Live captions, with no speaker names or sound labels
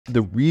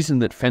The reason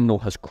that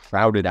fentanyl has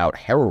crowded out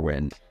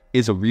heroin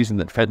is a reason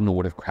that fentanyl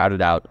would have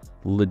crowded out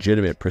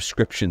legitimate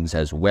prescriptions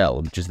as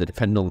well, which is that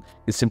fentanyl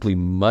is simply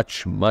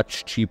much,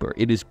 much cheaper.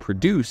 It is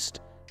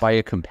produced by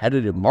a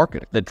competitive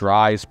market that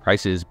drives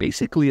prices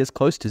basically as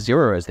close to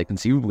zero as they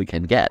conceivably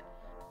can get.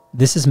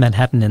 This is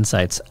Manhattan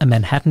Insights, a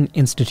Manhattan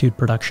Institute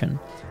production.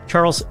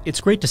 Charles,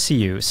 it's great to see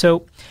you.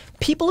 So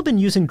people have been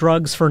using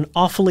drugs for an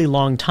awfully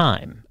long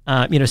time.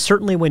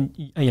 Certainly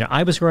when,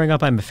 I was growing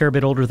up, I'm a fair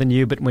bit older than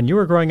you, but when you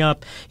were growing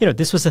up,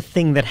 this was a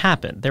thing that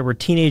happened. There were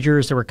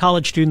teenagers, there were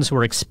college students who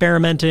were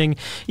experimenting.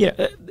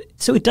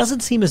 So it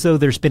doesn't seem as though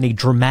there's been a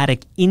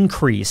dramatic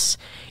increase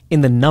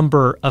in the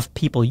number of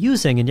people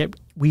using, and yet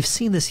we've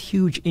seen this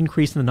huge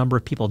increase in the number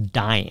of people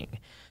dying.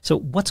 So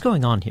what's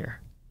going on here?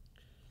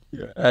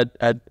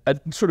 At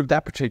sort of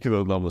that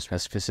particular level of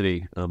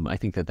specificity, I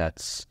think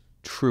that's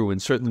true.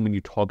 And certainly when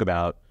you talk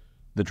about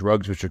the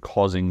drugs which are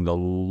causing the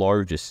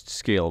largest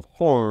scale of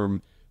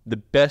harm, the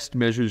best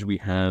measures we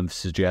have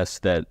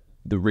suggest that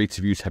the rates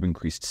of use have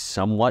increased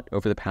somewhat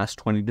over the past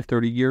 20 to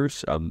 30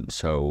 years.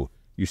 So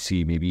you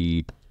see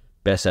maybe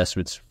best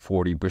estimates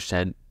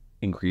 40%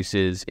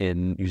 increases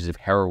in uses of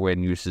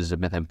heroin, uses of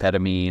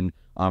methamphetamine,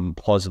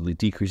 plausibly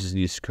decreases in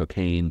use of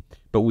cocaine.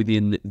 But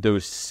within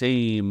those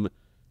same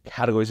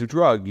categories of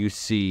drug, you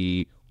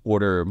see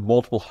order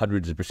multiple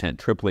hundreds of percent,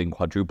 tripling,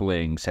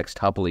 quadrupling,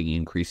 sextupling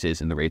increases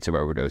in the rates of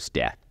overdose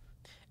death.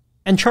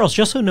 And Charles,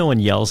 just so no one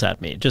yells at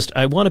me,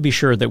 I want to be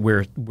sure that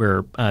we're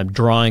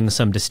drawing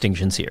some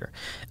distinctions here.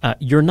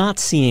 You're not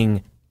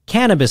seeing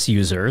cannabis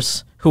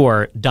users who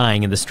are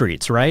dying in the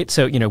streets, right?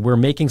 So, we're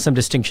making some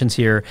distinctions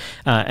here.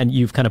 And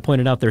you've kind of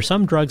pointed out there's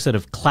some drugs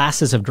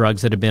classes of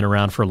drugs that have been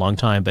around for a long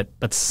time,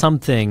 but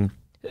something.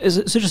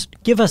 So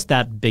just give us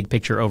that big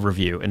picture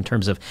overview in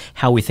terms of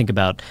how we think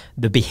about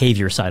the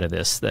behavior side of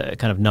this, the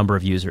kind of number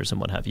of users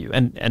and what have you,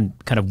 and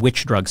kind of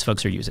which drugs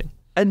folks are using.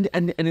 And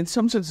in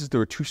some senses,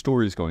 there are two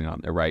stories going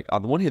on there, right?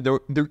 On the one hand,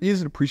 there is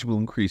an appreciable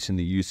increase in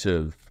the use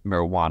of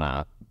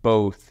marijuana,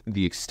 both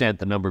the extent,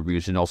 the number of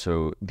users, and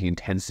also the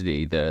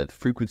intensity, the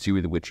frequency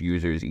with which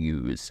users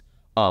use.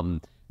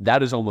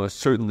 That is almost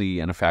certainly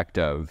an effect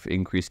of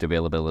increased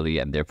availability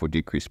and therefore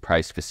decreased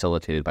price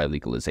facilitated by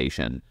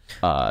legalization,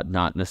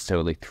 not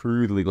necessarily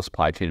through the legal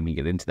supply chain, and we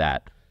get into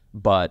that,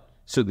 but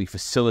certainly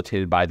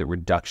facilitated by the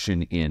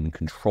reduction in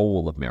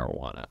control of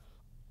marijuana.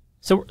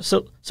 So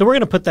we're going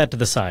to put that to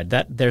the side.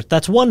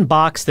 That's one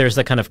box. There's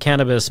the kind of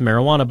cannabis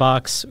marijuana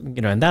box,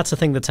 and that's the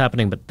thing that's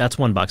happening, but that's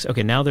one box.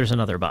 Okay, now there's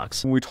another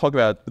box. When we talk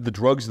about the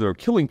drugs that are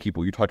killing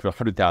people, you talked about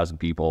 100,000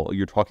 people.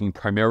 You're talking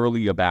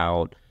primarily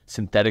about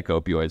synthetic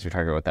opioids. We're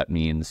talking about what that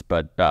means,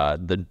 but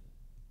the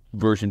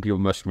version people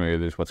are most familiar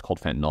with is what's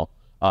called fentanyl,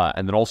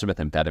 and then also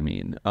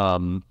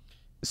methamphetamine,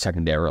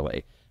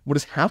 secondarily. What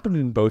has happened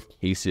in both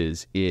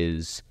cases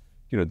is,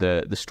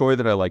 the story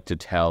that I like to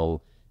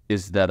tell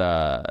is that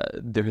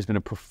there has been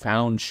a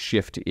profound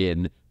shift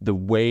in the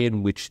way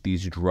in which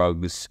these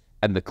drugs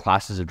and the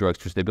classes of drugs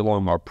to which they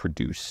belong are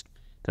produced.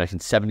 The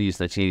 1970s,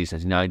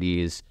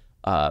 1980s,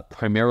 1990s,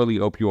 primarily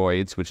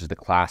opioids, which is the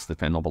class that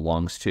fentanyl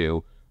belongs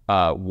to,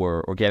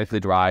 were organically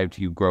derived.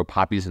 You grow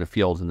poppies in a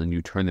field and then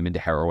you turn them into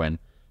heroin.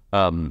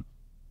 In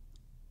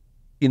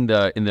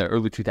the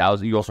early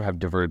 2000s, you also have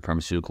diverted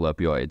pharmaceutical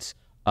opioids.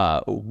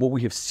 What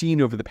we have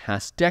seen over the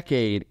past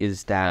decade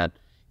is that,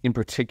 in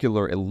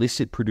particular,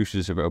 illicit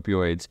producers of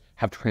opioids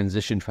have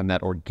transitioned from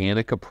that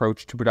organic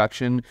approach to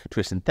production to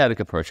a synthetic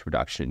approach to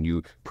production.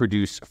 You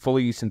produce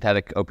fully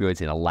synthetic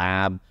opioids in a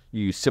lab.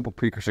 You use simple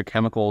precursor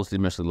chemicals. These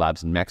are mostly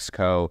labs in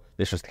Mexico.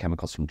 They source the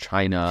chemicals from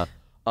China.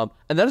 And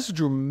that is a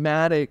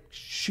dramatic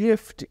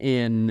shift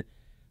in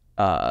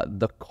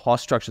the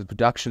cost structure, the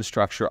production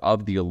structure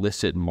of the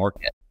illicit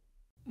market.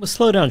 Well,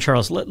 slow down,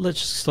 Charles. Let's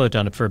just slow it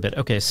down for a bit.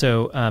 Okay,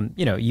 so,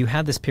 you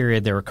had this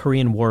period, there were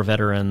Korean War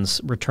veterans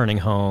returning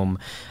home.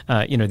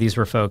 These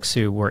were folks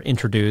who were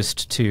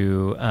introduced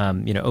to,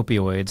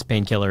 opioids,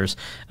 painkillers.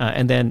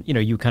 And then,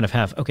 you kind of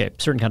have,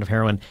 certain kind of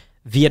heroin.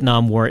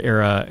 Vietnam War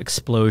era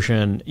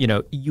explosion,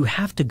 you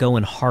have to go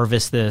and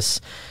harvest this.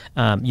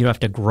 You have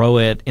to grow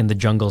it in the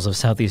jungles of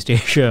Southeast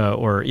Asia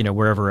or,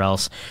 wherever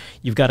else.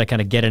 You've got to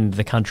kind of get into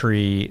the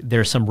country.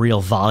 There's some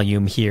real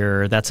volume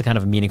here. That's a kind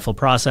of a meaningful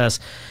process.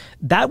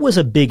 That was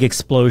a big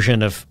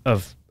explosion of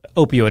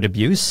opioid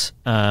abuse,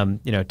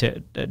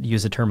 to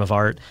use a term of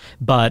art,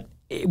 but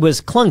it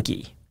was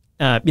clunky.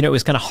 It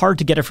was kind of hard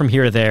to get it from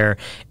here to there.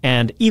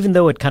 And even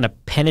though it kind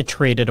of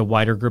penetrated a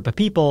wider group of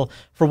people,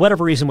 for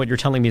whatever reason, what you're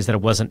telling me is that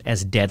it wasn't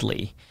as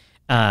deadly.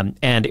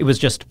 And it was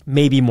just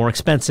maybe more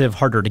expensive,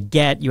 harder to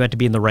get. You had to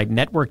be in the right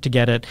network to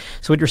get it.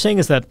 So what you're saying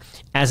is that,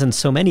 as in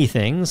so many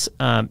things,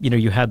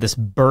 you had this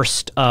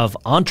burst of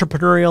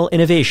entrepreneurial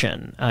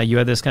innovation. You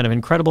had this kind of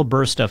incredible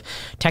burst of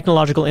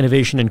technological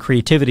innovation and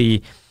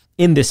creativity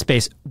in this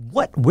space.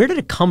 Where did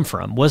it come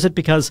from? Was it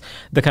because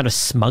the kind of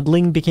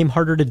smuggling became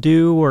harder to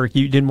do, or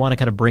you didn't want to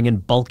kind of bring in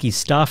bulky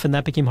stuff and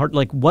that became hard?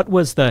 Like, what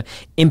was the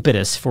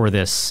impetus for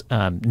this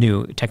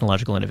new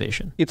technological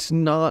innovation? It's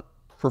not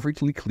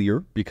perfectly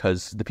clear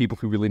because the people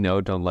who really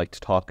know don't like to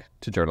talk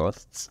to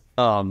journalists.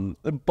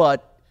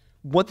 But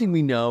one thing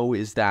we know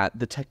is that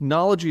the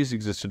technology has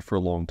existed for a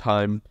long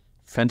time.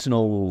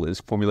 Fentanyl is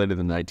formulated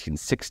in the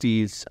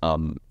 1960s.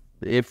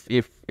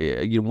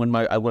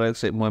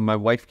 When my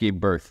wife gave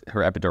birth,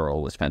 her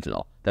epidural was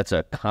fentanyl. That's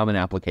a common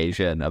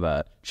application of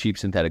a cheap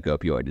synthetic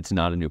opioid. It's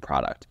not a new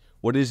product.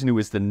 What is new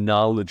is the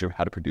knowledge of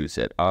how to produce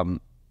it. I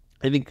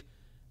think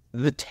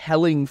the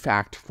telling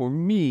fact for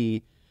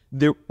me,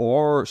 there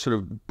are sort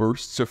of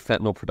bursts of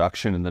fentanyl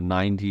production in the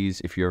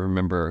 90s. If you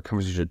remember a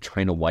conversation with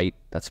China White,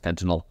 that's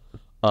fentanyl.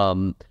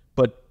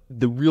 But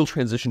the real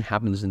transition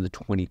happens in the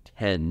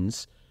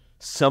 2010s.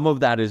 Some of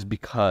that is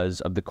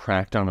because of the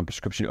crackdown on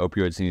prescription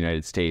opioids in the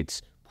United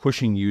States,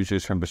 pushing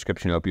users from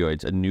prescription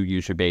opioids, a new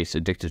user base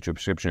addicted to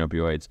prescription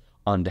opioids,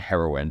 onto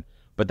heroin.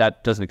 But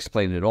that doesn't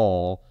explain it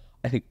all.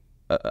 I think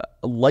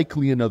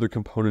likely another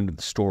component of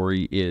the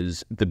story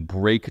is the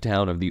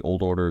breakdown of the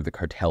old order of the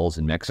cartels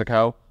in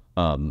Mexico,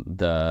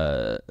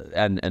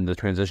 the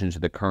transition to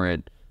the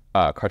current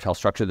cartel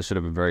structure, the sort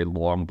of a very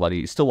long,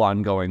 bloody, still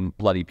ongoing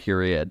bloody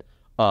period.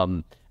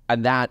 And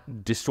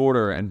that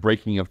disorder and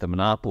breaking of the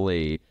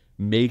monopoly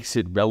makes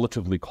it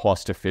relatively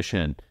cost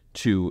efficient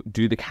to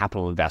do the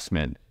capital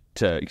investment,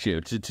 to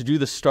do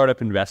the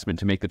startup investment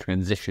to make the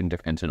transition to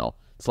fentanyl.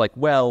 It's like,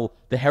 well,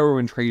 the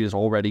heroin trade is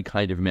already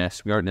kind of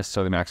messed. We aren't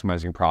necessarily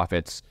maximizing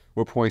profits.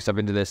 We're pouring stuff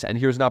into this, and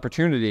here's an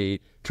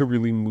opportunity to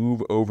really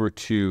move over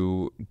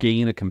to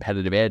gain a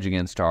competitive edge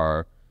against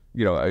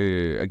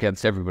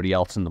against everybody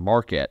else in the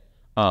market.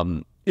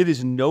 It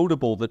is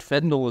notable that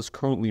fentanyl is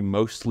currently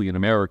mostly an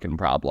American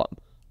problem.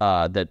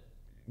 That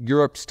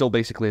Europe still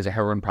basically has a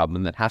heroin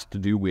problem that has to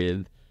do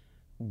with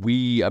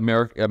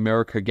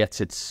America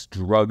gets its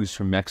drugs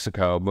from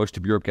Mexico. Most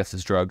of Europe gets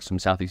its drugs from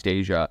Southeast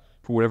Asia.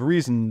 For whatever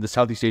reason, the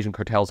Southeast Asian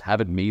cartels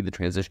haven't made the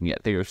transition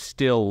yet. They are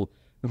still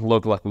in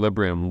local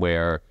equilibrium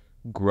where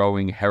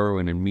growing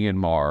heroin in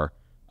Myanmar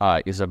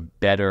is a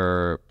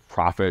better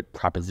profit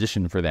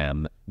proposition for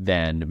them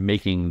than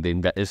making the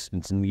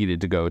investments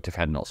needed to go to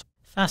fentanyls.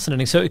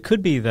 Fascinating. So it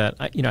could be that,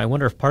 I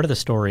wonder if part of the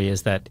story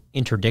is that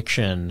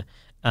interdiction,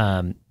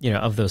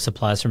 of those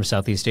supplies from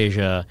Southeast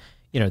Asia,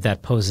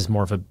 that poses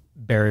more of a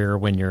barrier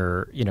when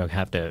you're,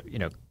 have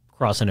to,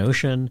 cross an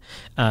ocean,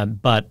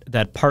 but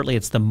that partly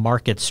it's the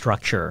market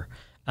structure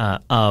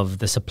of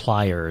the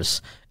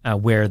suppliers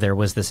where there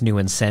was this new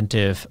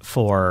incentive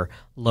for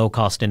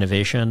low-cost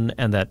innovation,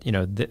 and that,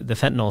 the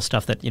fentanyl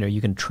stuff that, you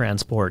can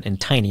transport in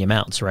tiny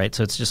amounts, right?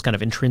 So it's just kind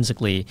of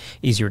intrinsically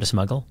easier to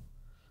smuggle.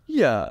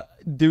 Yeah,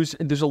 there's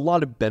a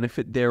lot of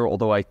benefit there,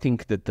 although I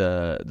think that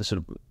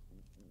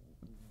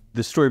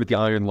the story about the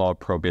iron law of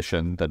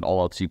prohibition, that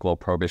all else equal,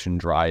 prohibition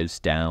drives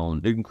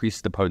down, it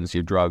increases the potency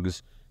of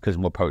drugs because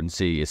more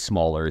potency is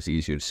smaller, is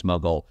easier to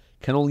smuggle,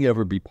 can only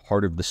ever be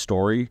part of the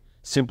story,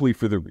 simply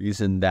for the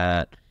reason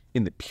that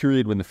in the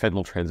period when the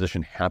fentanyl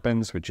transition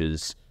happens, which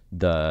is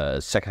the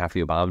second half of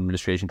the Obama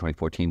administration,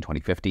 2014,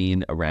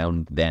 2015,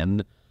 around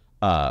then,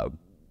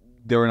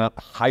 there are not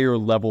higher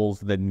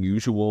levels than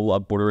usual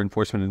of border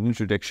enforcement and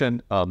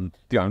interdiction. The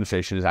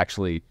administration is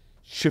actually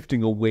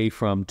shifting away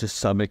from, to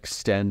some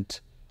extent,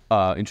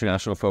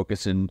 international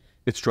focus in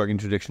its drug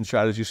interdiction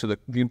strategy, so that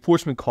the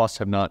enforcement costs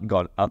have not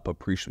gone up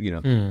appreciably.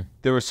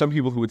 There are some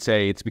people who would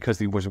say it's because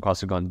the enforcement costs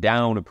have gone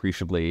down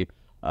appreciably,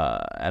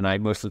 and I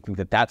mostly think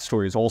that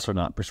story is also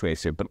not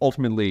persuasive. But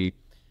ultimately,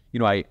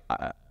 I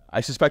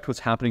suspect what's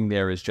happening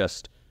there is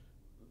just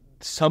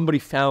somebody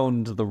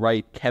found the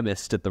right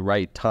chemist at the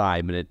right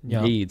time, and it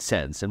made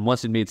sense. And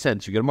once it made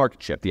sense, you get a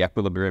market shift, the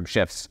equilibrium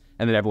shifts,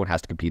 and then everyone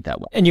has to compete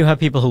that way. And you have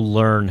people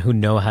who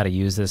know how to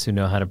use this, who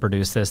know how to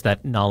produce this,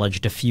 that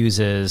knowledge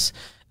diffuses,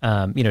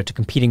 to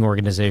competing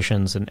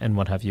organizations and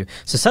what have you.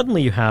 So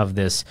suddenly you have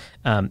this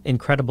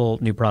incredible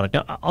new product.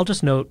 Now, I'll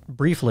just note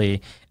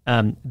briefly,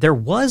 there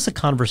was a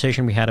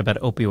conversation we had about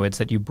opioids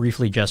that you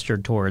briefly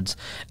gestured towards,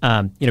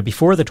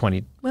 before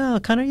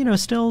the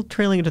still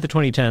trailing into the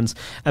 2010s,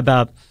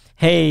 about,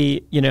 hey,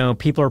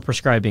 people are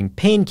prescribing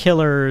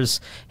painkillers.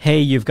 Hey,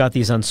 you've got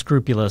these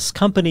unscrupulous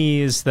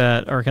companies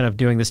that are kind of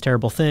doing this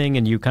terrible thing,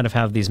 and you kind of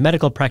have these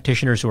medical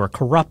practitioners who are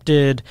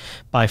corrupted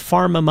by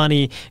pharma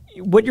money.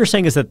 What you're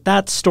saying is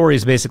that story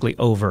is basically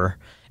over.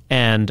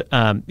 And,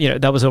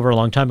 that was over a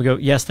long time ago.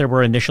 Yes, there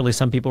were initially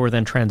some people were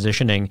then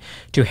transitioning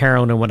to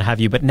heroin and what have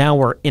you, but now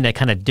we're in a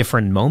kind of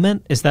different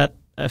moment. Is that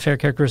a fair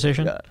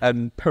characterization? Yeah,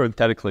 and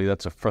parenthetically,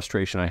 that's a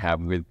frustration I have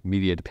with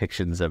media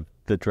depictions of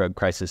the drug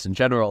crisis in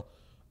general.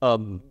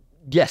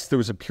 Yes, there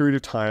was a period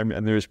of time,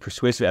 and there's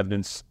persuasive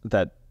evidence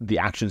that the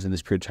actions in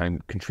this period of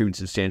time contribute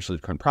substantially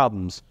to current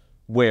problems,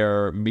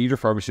 where major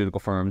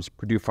pharmaceutical firms,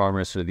 Purdue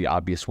Pharma is sort of the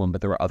obvious one,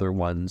 but there were other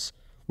ones,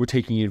 were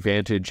taking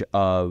advantage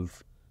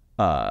of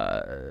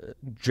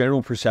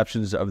general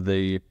perceptions of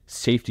the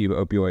safety of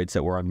opioids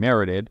that were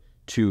unmerited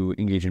to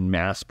engage in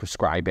mass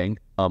prescribing,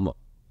 and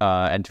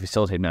to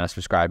facilitate mass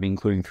prescribing,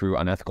 including through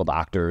unethical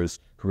doctors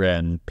who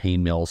ran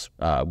pain mills,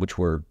 which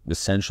were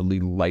essentially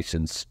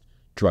licensed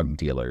drug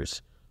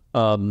dealers.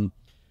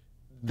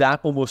 That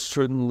almost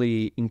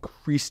certainly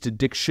increased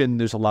addiction.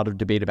 There's a lot of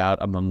debate about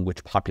among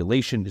which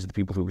population is the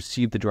people who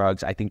receive the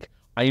drugs. I think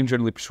I am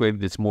generally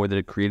persuaded it's more that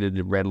it created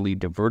a readily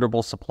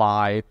divertible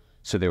supply.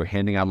 So they were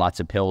handing out lots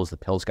of pills. The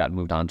pills got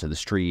moved onto the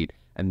street,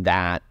 and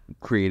that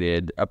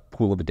created a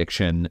pool of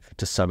addiction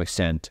to some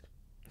extent.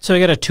 So I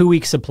got a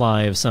 2-week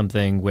supply of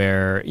something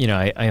where,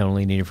 I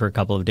only need it for a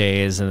couple of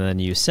days, and then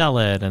you sell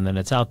it, and then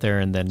it's out there,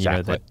 and then,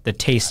 Exactly. The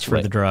taste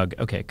for the drug.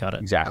 Okay, got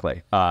it.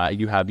 Exactly.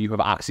 You have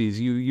oxys,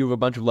 you have a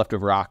bunch of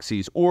leftover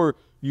oxys, or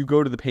you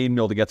go to the pain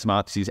mill to get some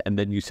oxys, and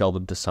then you sell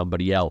them to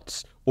somebody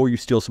else, or you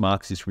steal some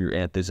oxys from your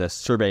aunt. There's a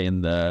survey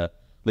in the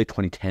late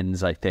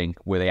 2010s, I think,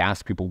 where they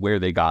asked people where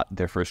they got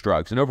their first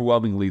drugs, and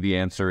overwhelmingly the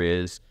answer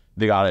is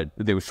they got it,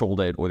 they sold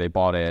it, or they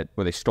bought it,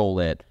 or they stole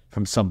it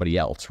from somebody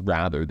else,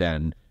 rather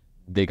than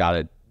they got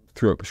it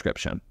through a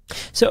prescription.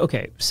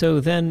 So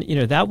then,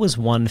 that was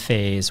one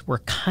phase. We're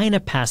kind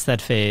of past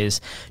that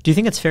phase. Do you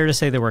think it's fair to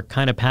say that we're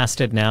kind of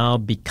past it now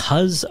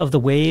because of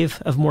the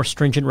wave of more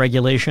stringent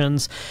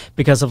regulations,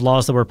 because of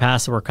laws that were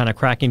passed that were kind of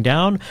cracking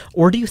down?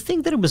 Or do you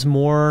think that it was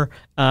more,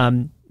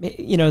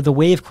 the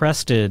wave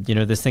crested,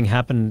 this thing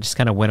happened and just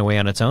kind of went away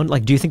on its own?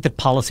 Like, do you think that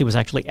policy was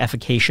actually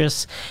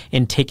efficacious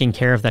in taking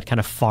care of that kind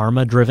of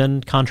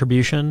pharma-driven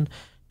contribution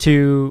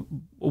to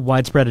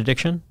widespread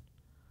addiction?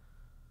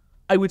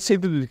 I would say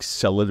that it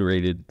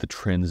accelerated the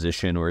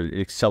transition, or it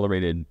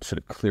accelerated sort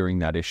of clearing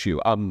that issue.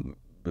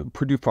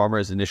 Purdue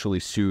Pharma is initially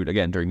sued,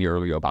 again, during the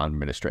early Obama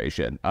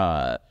administration.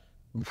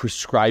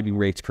 Prescribing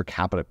rates per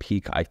capita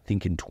peak, I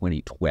think, in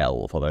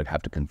 2012, although I'd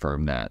have to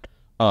confirm that.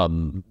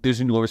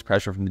 There's enormous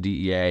pressure from the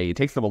DEA. It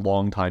takes them a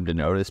long time to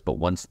notice, but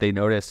once they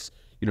notice,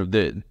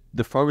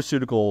 the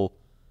pharmaceutical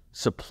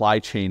supply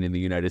chain in the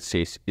United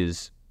States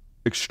is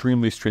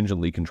extremely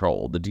stringently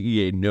controlled. The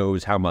DEA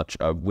knows how much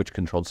of which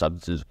controlled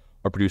substances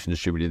are produced and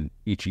distributed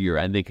each year,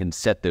 and they can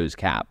set those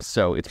caps.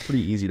 So it's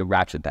pretty easy to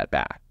ratchet that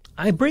back.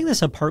 I bring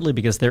this up partly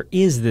because there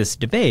is this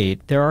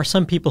debate. There are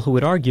some people who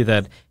would argue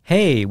that,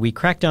 hey, we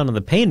crack down on the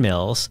pain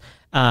mills,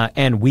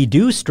 and we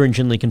do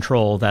stringently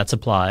control that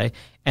supply.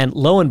 And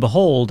lo and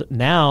behold,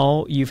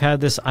 now you've had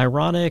this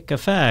ironic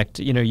effect.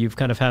 You've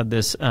kind of had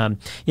this,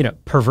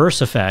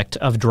 perverse effect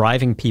of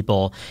driving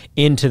people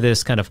into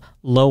this kind of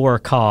lower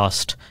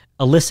cost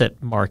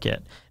illicit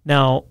market.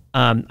 Now,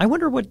 I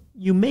wonder what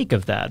you make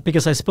of that,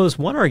 because I suppose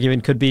one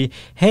argument could be,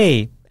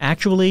 hey,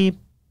 actually,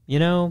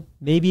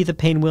 maybe the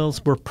pain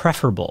mills were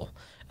preferable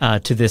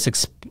to this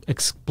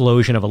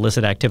explosion of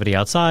illicit activity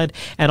outside.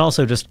 And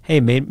also just, hey,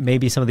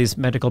 maybe some of these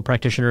medical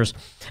practitioners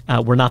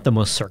were not the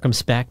most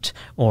circumspect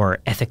or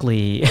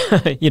ethically,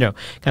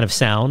 kind of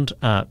sound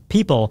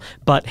people.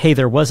 But hey,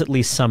 there was at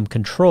least some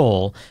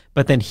control.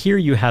 But then here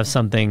you have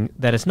something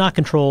that is not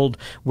controlled,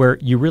 where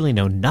you really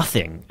know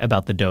nothing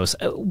about the dose.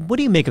 What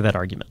do you make of that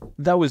argument?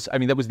 That was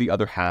the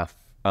other half.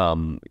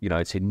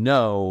 I'd say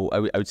no. I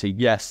would say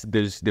yes,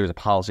 there's a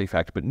policy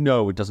effect, but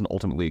no, it doesn't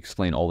ultimately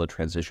explain all the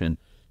transition.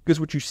 Because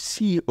what you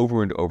see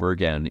over and over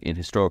again in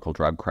historical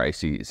drug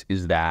crises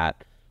is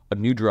that a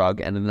new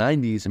drug, and in the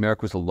 90s,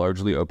 America was a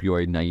largely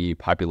opioid-naive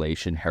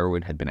population.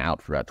 Heroin had been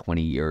out for about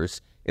 20 years.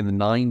 In the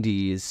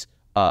 90s,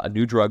 a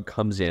new drug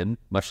comes in,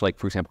 much like,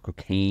 for example,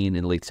 cocaine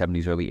in the late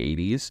 70s, early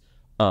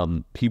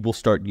 80s. People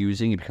start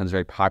using, it becomes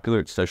very popular,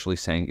 it's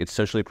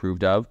socially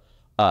approved of,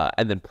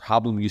 and then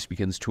problem use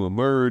begins to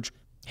emerge.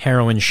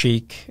 Heroin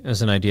chic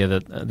is an idea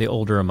that the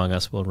older among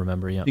us will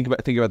remember. Yeah. Think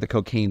about the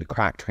cocaine to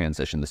crack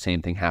transition. The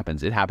same thing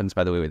happens. It happens,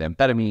 by the way, with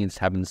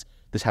amphetamines.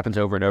 This happens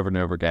over and over and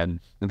over again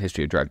in the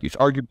history of drug use.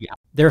 Arguably,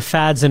 there are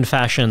fads and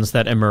fashions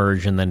that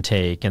emerge and then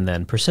take and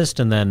then persist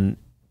and then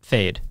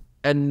fade.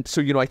 And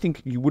so, I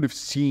think you would have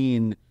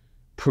seen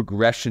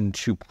progression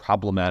to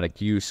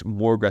problematic use,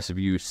 more aggressive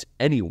use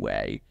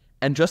anyway.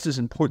 And just as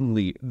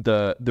importantly,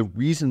 the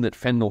reason that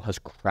fentanyl has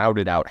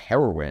crowded out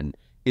heroin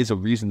is a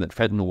reason that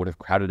fentanyl would have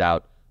crowded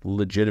out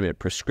legitimate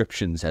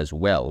prescriptions as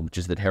well, which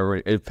is that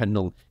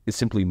fentanyl is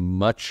simply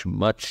much,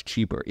 much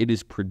cheaper. It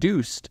is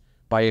produced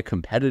by a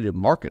competitive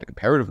market, a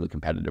comparatively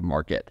competitive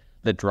market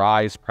that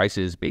drives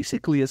prices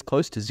basically as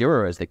close to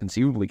zero as they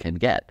conceivably can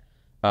get.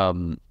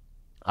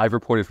 I've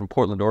reported from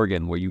Portland,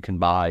 Oregon, where you can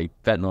buy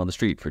fentanyl on the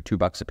street for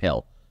 $2 a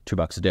pill,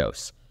 $2 a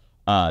dose.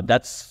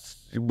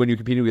 That's when you're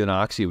competing with an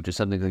oxy, which is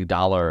something like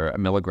 $1 a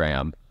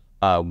milligram,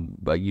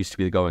 used to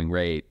be the going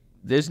rate.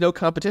 There's no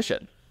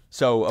competition.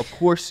 So, of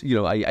course,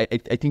 I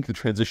think the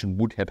transition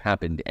would have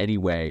happened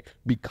anyway,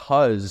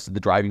 because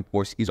the driving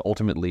force is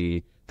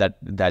ultimately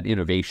that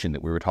innovation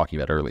that we were talking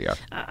about earlier.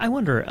 I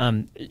wonder,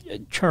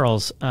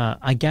 Charles,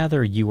 I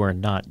gather you are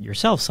not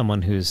yourself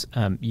someone who's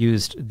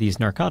used these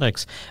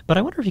narcotics, but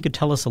I wonder if you could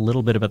tell us a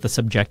little bit about the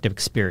subjective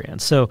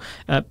experience. So,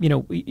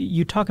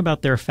 you talk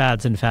about their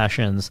fads and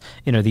fashions.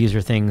 These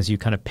are things you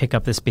kind of pick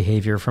up this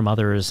behavior from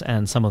others,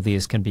 and some of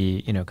these can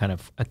be, kind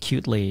of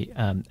acutely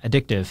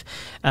addictive.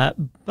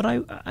 But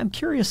I'm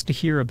curious to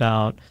hear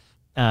about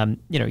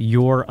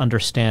your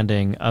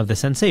understanding of the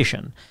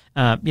sensation.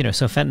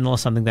 So fentanyl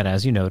is something that,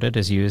 as you noted,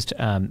 is used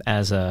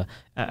as a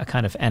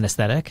kind of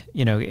anesthetic.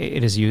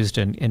 It is used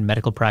in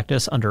medical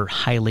practice under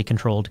highly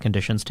controlled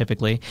conditions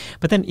typically.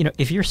 But then,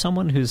 if you're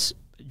someone who's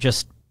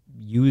just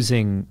who's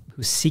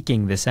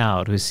seeking this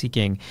out, who's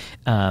seeking,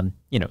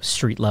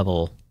 street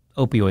level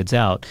opioids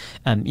out,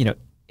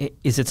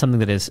 is it something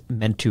that is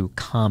meant to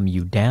calm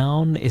you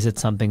down? Is it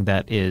something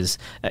that is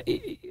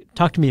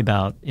talk to me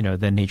about,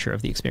 the nature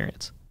of the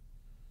experience.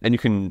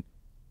 And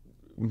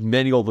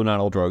many, although not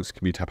all drugs,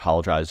 can be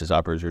typologized as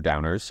uppers or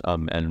downers.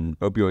 And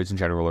opioids in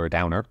general are a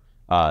downer.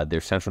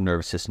 Their central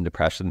nervous system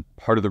depression.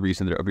 Part of the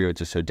reason that opioids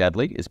are so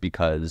deadly is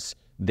because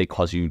they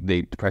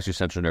depress your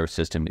central nervous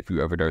system. If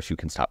you overdose, you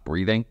can stop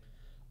breathing.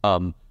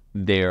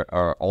 They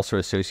are also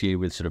associated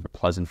with sort of a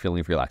pleasant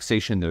feeling of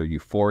relaxation. They're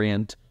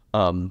euphoriant.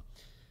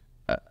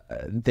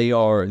 They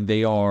are,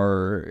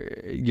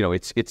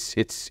 it's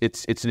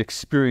an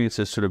experience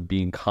of sort of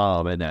being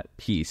calm and at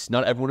peace.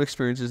 Not everyone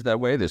experiences that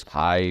way. There's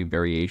high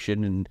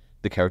variation in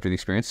the character of the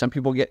experience. Some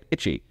people get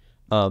itchy.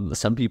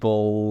 Some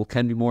people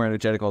can be more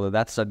energetic, although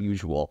that's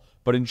unusual.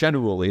 But in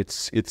general,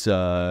 it's sort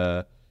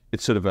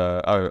of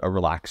a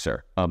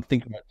relaxer.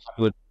 Think about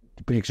popular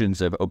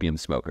depictions of opium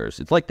smokers.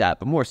 It's like that,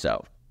 but more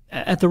so.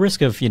 At the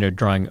risk of,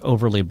 drawing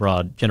overly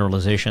broad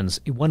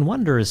generalizations, one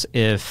wonders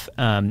if,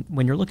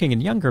 when you're looking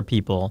at younger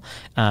people,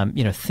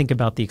 think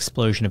about the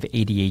explosion of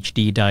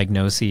ADHD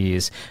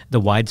diagnoses, the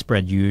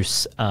widespread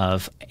use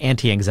of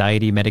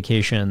anti-anxiety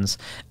medications,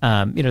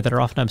 that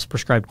are oftentimes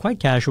prescribed quite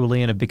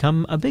casually and have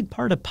become a big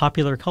part of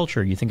popular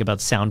culture. You think about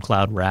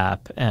SoundCloud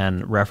rap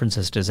and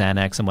references to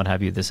Xanax and what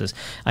have you.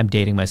 I'm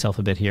dating myself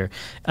a bit here.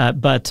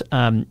 But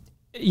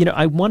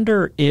I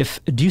wonder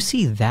do you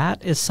see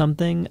that as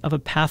something of a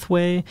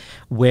pathway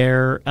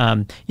where,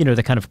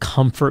 the kind of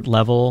comfort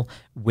level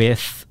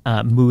with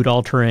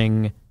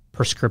mood-altering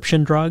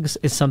prescription drugs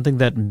is something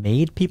that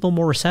made people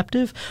more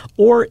receptive?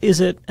 Or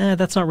is it,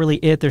 that's not really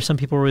it? There's some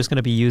people who are always going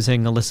to be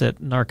using illicit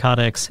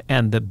narcotics,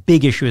 and the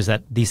big issue is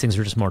that these things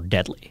are just more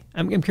deadly.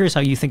 I'm curious how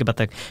you think about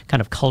the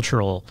kind of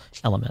cultural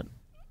element.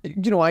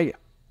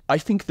 I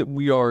think that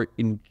we are,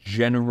 in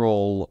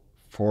general,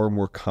 far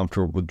more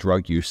comfortable with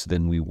drug use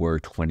than we were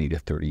 20 to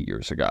 30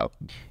 years ago.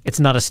 It's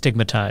not as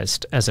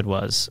stigmatized as it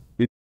was.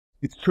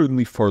 It's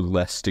certainly far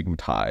less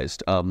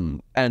stigmatized.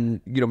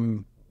 And,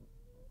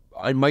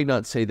 I might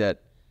not say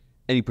that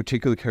any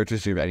particular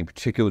characteristic of any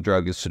particular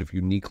drug is sort of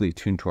uniquely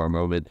attuned to our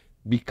moment,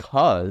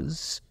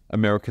 because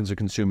Americans are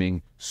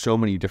consuming so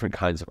many different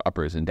kinds of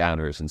uppers and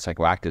downers and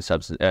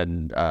psychoactive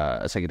and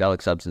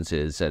psychedelic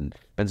substances and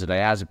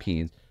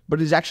benzodiazepines.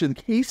 But it's actually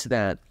the case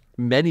that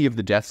many of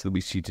the deaths that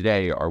we see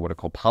today are what are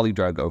called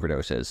polydrug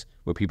overdoses,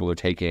 where people are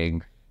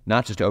taking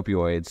not just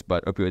opioids,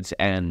 but opioids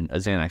and a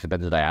Xanax, a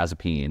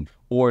benzodiazepine,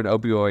 or an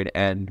opioid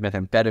and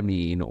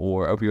methamphetamine,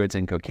 or opioids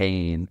and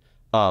cocaine.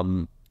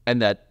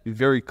 And that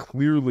very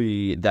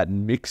clearly, that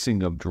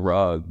mixing of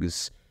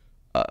drugs,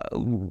 I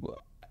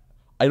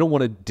don't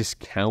want to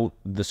discount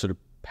the sort of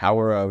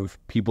power of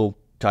people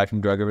die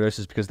from drug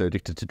overdoses because they're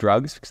addicted to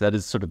drugs, because that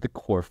is sort of the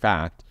core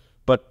fact.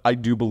 But I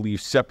do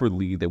believe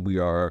separately that we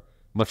are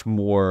much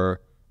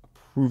more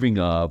approving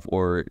of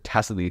or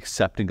tacitly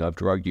accepting of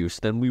drug use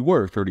than we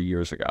were 30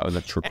 years ago, and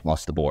that's true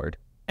across the board.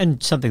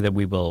 And something that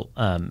we will,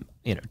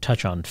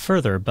 touch on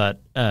further,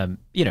 but,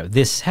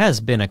 this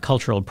has been a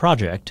cultural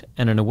project,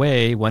 and in a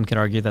way, one can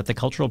argue that the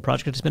cultural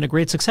project has been a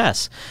great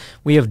success.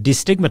 We have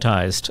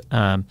destigmatized,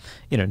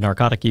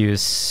 narcotic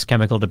use,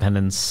 chemical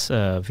dependence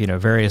of,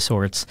 various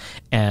sorts,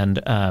 and,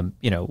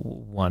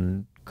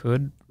 one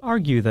could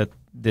argue that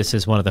this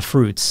is one of the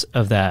fruits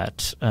of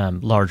that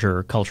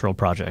larger cultural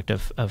project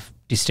of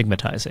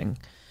destigmatizing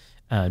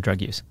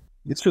drug use.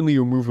 It's certainly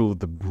a removal of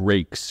the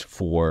brakes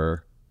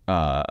for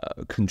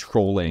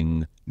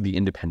controlling the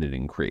independent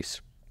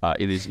increase.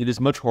 It is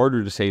much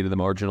harder to say to the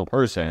marginal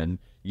person,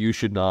 you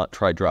should not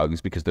try drugs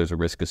because there's a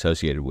risk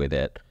associated with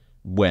it,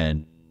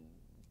 when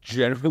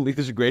generally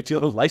there's a great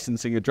deal of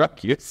licensing of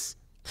drug use.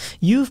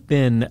 You've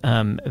been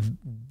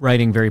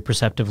writing very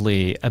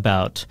perceptively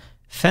about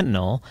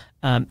fentanyl.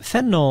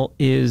 Fentanyl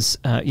is,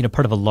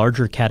 part of a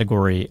larger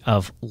category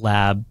of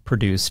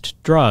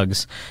lab-produced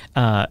drugs.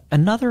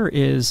 Another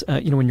is,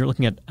 when you're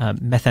looking at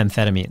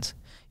methamphetamines.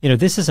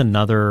 This is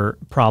another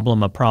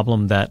problem, a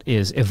problem that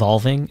is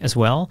evolving as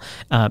well,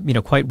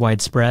 quite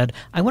widespread.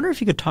 I wonder if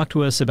you could talk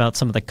to us about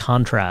some of the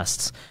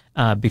contrasts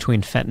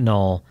between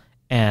fentanyl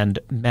and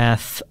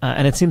meth.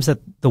 And it seems that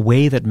the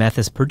way that meth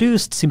is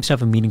produced seems to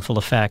have a meaningful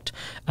effect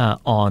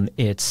on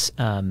its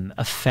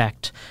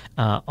effect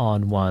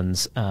on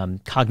one's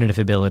cognitive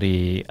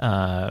ability,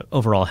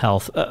 overall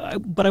health.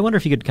 But I wonder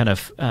if you could kind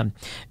of,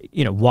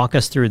 walk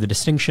us through the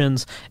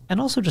distinctions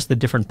and also just the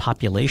different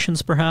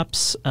populations,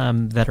 perhaps,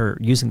 that are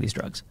using these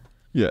drugs.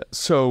 Yeah.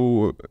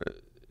 So,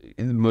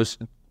 in the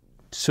most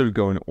sort of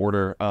go in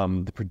order,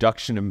 the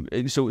production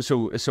of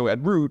so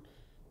at root,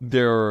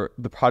 they're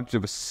the product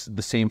of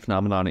the same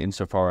phenomenon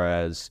insofar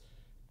as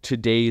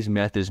today's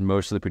meth is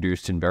mostly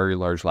produced in very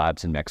large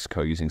labs in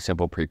Mexico using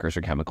simple precursor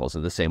chemicals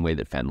in the same way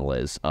that fentanyl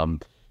is.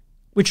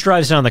 Which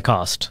drives down the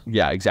cost.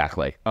 Yeah,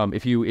 exactly.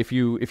 If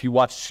you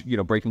watch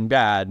Breaking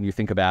Bad and you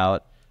think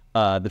about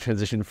the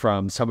transition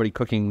from somebody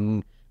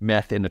cooking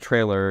meth in a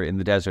trailer in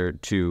the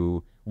desert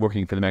to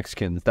working for the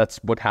Mexicans, that's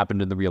what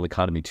happened in the real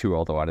economy too,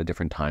 although on a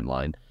different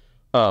timeline.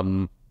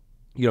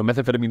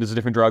 Methamphetamine is a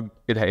different drug.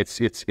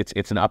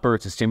 It's an upper.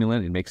 It's a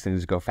stimulant. It makes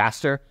things go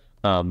faster.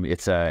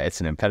 It's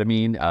an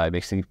amphetamine. It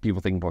makes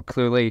people think more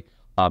clearly.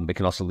 It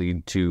can also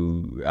lead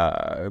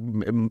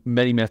to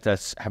many meth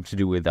deaths have to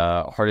do with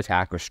heart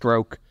attack or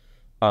stroke,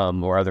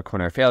 or other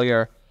coronary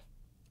failure.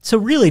 So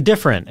really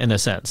different in a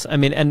sense. I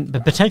mean, and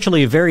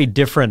potentially a very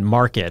different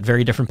market,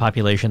 very different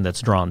population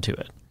that's drawn to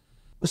it.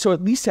 So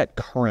at least at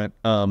current,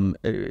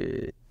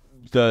 the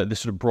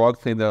sort of broad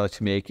claim that I like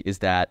to make is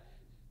that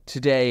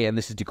today, and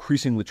this is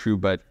decreasingly true,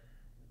 but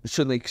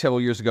certainly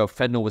several years ago,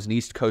 fentanyl was an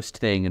East Coast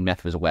thing and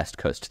meth was a West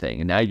Coast thing.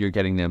 And now you're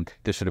getting them,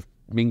 they're sort of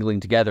mingling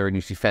together, and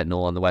you see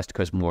fentanyl on the West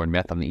Coast more and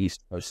meth on the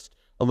East Coast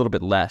a little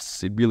bit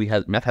less.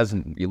 Meth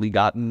hasn't really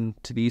gotten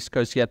to the East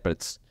Coast yet, but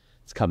it's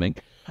coming.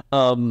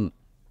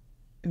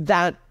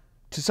 That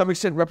to some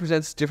extent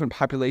represents different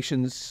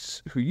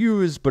populations who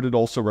use, but it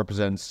also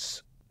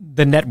represents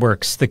the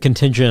networks, the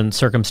contingent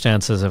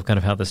circumstances of kind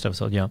of how this stuff's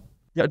sold. Yeah.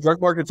 Yeah, drug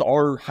markets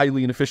are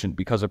highly inefficient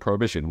because of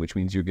prohibition, which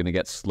means you're going to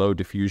get slow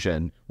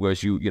diffusion.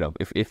 Whereas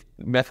if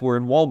meth were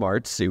in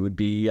Walmarts, it would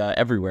be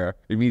everywhere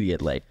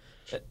immediately.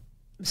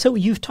 So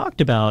you've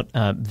talked about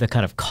the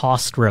kind of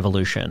cost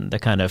revolution, the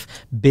kind of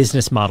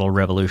business model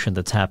revolution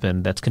that's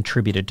happened, that's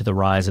contributed to the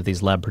rise of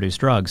these lab-produced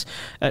drugs.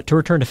 To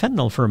return to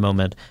fentanyl for a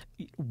moment,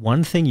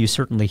 one thing you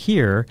certainly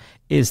hear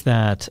is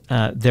that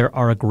there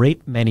are a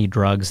great many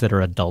drugs that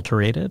are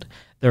adulterated.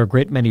 There are a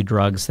great many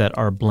drugs that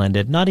are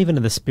blended, not even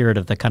in the spirit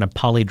of the kind of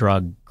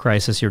polydrug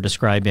crisis you're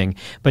describing,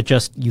 but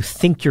just you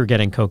think you're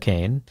getting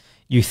cocaine.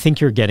 You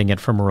think you're getting it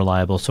from a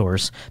reliable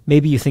source.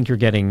 Maybe you think you're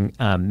getting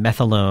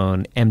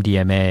methadone,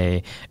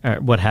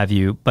 MDMA, what have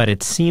you, but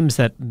it seems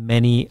that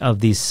many of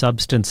these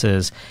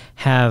substances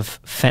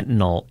have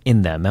fentanyl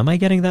in them. Am I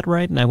getting that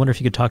right? And I wonder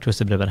if you could talk to us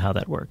a bit about how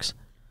that works.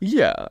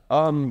 Yeah,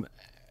 and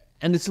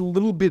it's a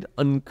little bit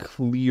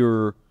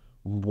unclear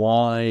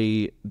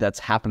why that's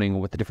happening,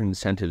 what the different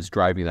incentives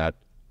driving that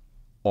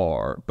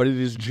are, but it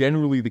is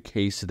generally the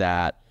case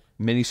that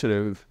many sort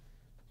of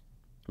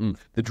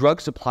the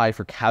drug supply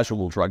for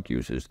casual drug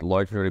users, the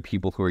large majority of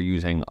people who are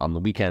using on the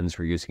weekends,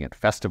 who are using at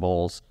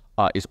festivals,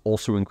 is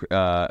also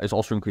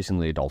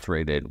increasingly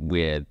adulterated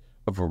with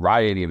a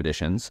variety of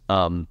additions.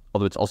 Although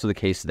it's also the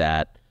case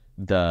that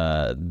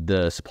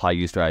the supply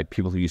used by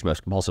people who use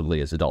most compulsively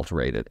is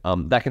adulterated.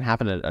 That can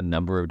happen at a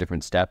number of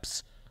different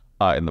steps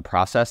in the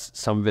process.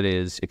 Some of it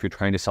is if you're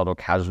trying to sell to a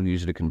casual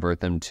user to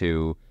convert them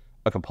to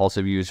a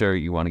compulsive user,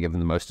 you want to give them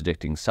the most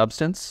addicting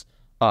substance.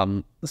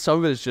 Some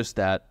of it is just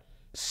that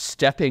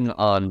stepping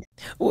on.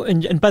 Well,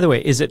 and by the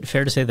way, is it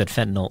fair to say that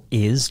fentanyl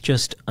is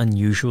just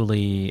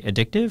unusually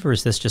addictive, or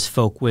is this just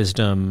folk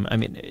wisdom? I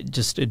mean,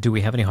 just do we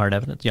have any hard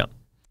evidence? Yeah,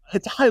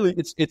 it's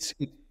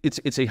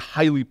a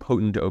highly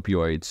potent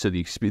opioid, so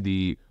the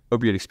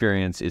opioid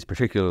experience is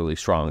particularly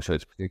strong, so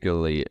it's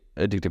particularly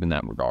addictive in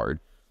that regard.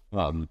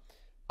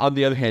 On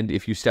the other hand,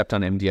 if you stepped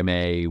on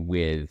MDMA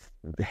with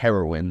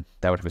heroin,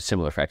 that would have a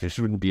similar effect. It just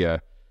wouldn't be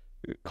a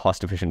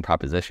cost-efficient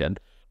proposition.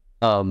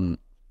 Some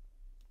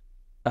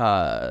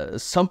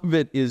of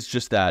it is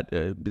just that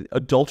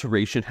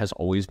adulteration has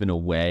always been a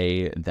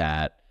way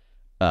that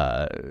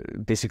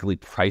basically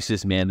price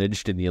is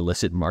managed in the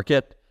illicit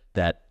market.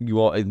 That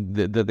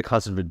the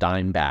concept of a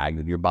dime bag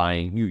that you're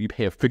buying, you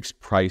pay a fixed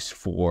price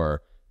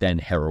for then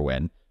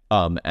heroin,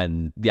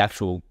 and the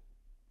actual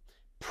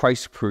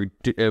price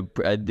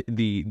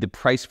the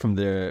price from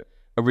the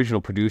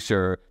original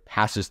producer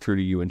passes through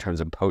to you in terms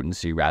of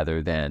potency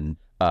rather than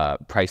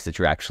price that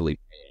you're actually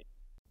paying.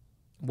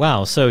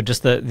 Wow. So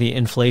just the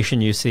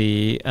inflation you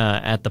see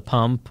at the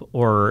pump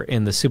or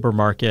in the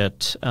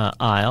supermarket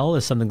aisle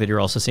is something that you're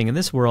also seeing in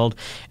this world.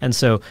 And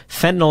so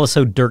fentanyl is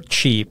so dirt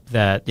cheap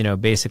that,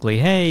 basically,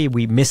 hey,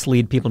 we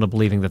mislead people into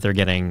believing that they're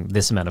getting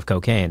this amount of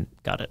cocaine.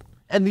 Got it.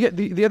 And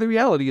the other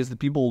reality is that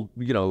people,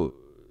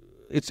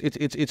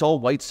 it's all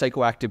white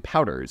psychoactive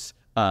powders.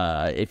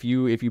 If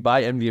you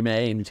buy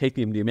MDMA and you take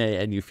the MDMA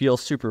and you feel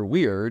super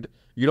weird,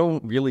 you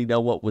don't really know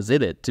what was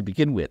in it to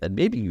begin with. And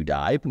maybe you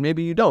die, but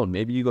maybe you don't.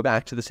 Maybe you go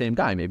back to the same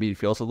guy. Maybe it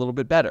feels a little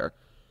bit better.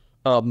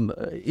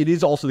 It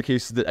is also the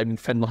case that,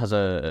 fentanyl has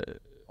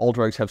all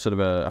drugs have sort of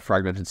a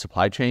fragmented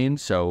supply chain,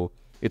 so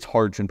it's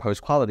hard to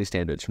impose quality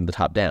standards from the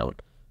top down.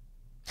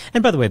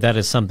 And by the way, that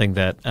is something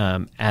that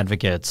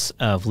advocates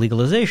of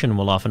legalization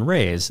will often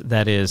raise.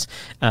 That is,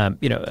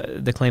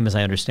 the claim, as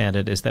I understand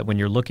it, is that when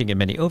you're looking at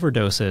many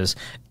overdoses,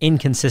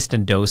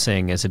 inconsistent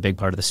dosing is a big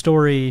part of the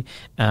story.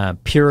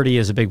 Purity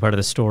is a big part of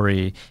the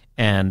story.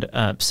 And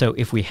so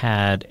if we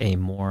had a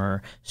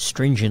more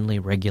stringently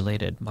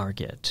regulated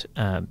market,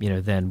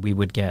 then we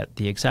would get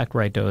the exact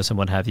right dose and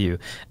what have you.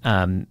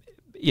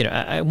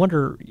 I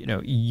wonder,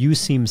 you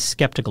seem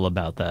skeptical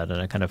about that.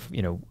 And I kind of,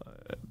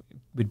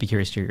 would be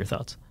curious to hear your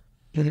thoughts.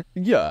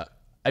 Yeah.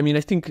 I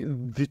think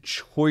the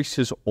choice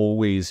is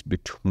always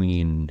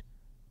between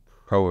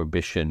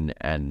prohibition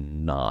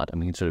and not.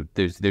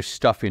 There's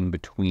stuff in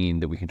between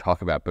that we can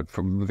talk about, but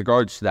with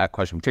regards to that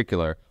question in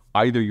particular,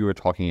 either you were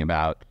talking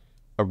about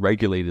a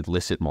regulated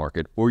licit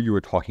market or you were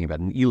talking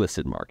about an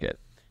illicit market.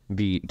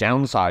 The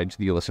downside to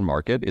the illicit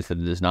market is that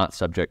it is not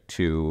subject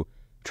to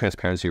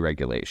transparency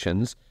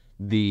regulations.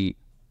 The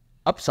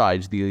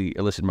upside to the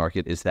illicit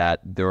market is that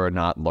there are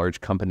not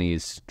large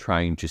companies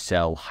trying to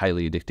sell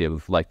highly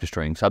addictive,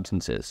 life-destroying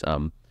substances.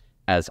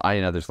 As I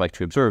and others like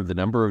to observe, the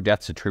number of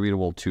deaths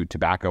attributable to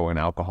tobacco and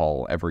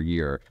alcohol every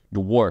year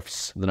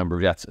dwarfs the number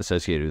of deaths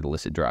associated with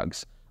illicit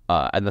drugs.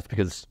 And that's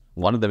because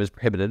one of them is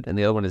prohibited and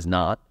the other one is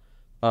not.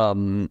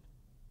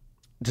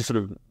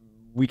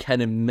 We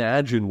can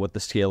imagine what the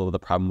scale of the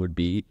problem would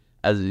be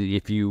as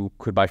if you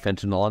could buy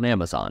fentanyl on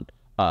Amazon.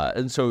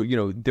 And so,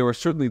 there are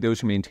certainly those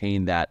who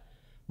maintain that,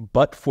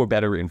 but for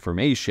better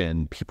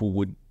information, people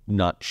would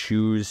not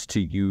choose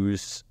to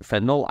use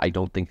fentanyl. I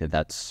don't think that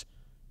that's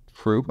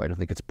true. I don't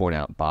think it's borne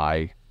out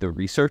by the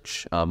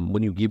research.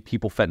 When you give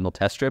people fentanyl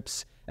test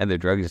strips and their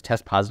drug is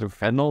test positive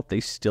for fentanyl, they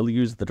still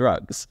use the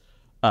drugs,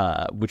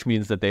 which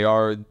means that they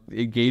are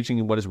engaging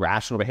in what is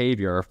rational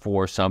behavior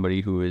for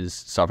somebody who is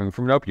suffering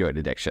from an opioid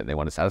addiction. They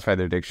want to satisfy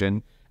their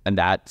addiction, and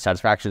that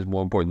satisfaction is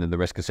more important than the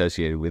risk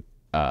associated with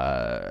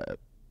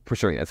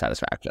pursuing that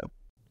satisfaction.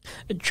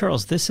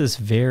 Charles, this is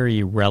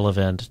very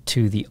relevant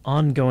to the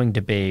ongoing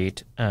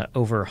debate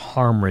over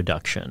harm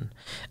reduction.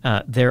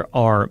 There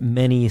are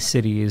many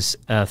cities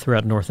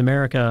throughout North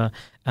America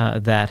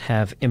that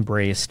have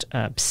embraced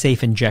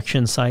safe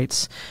injection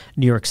sites.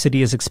 New York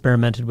City has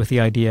experimented with the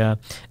idea.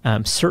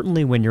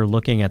 Certainly when you're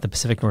looking at the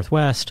Pacific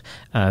Northwest,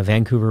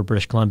 Vancouver,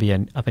 British Columbia,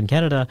 and up in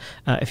Canada,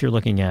 if you're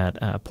looking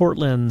at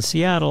Portland,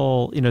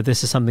 Seattle,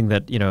 this is something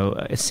that,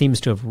 it seems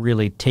to have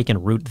really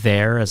taken root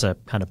there as a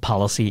kind of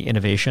policy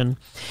innovation.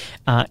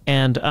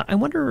 And I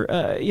wonder,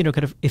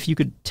 kind of if you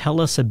could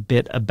tell us a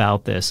bit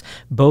about this,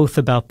 both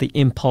about the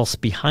impulse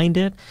behind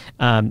it,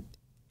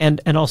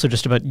 and also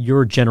just about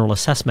your general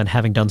assessment,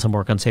 having done some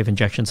work on safe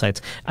injection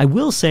sites. I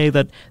will say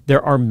that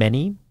there are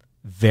many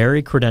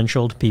very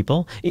credentialed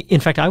people.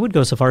 In fact, I would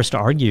go so far as to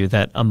argue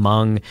that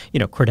among,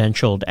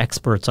 credentialed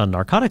experts on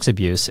narcotics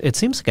abuse, it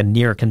seems like a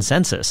near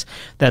consensus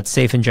that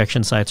safe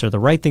injection sites are the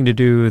right thing to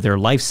do, they're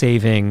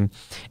life-saving,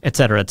 et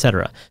cetera, et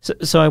cetera.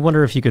 So I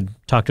wonder if you could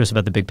talk to us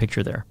about the big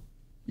picture there.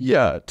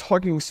 Yeah,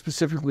 talking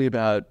specifically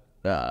about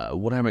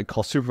what I might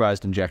call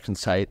supervised injection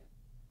site.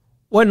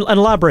 Well, and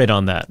elaborate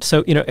on that.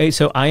 So,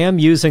 so I am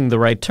using the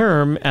right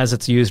term as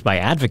it's used by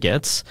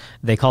advocates.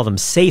 They call them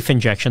safe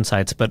injection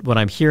sites, but what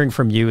I'm hearing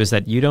from you is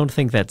that you don't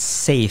think that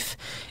safe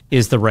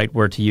is the right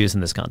word to use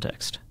in this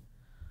context.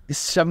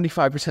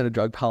 75% of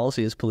drug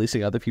policy is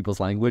policing other people's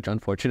language,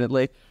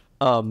 unfortunately.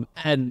 And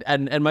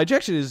my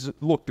objection is,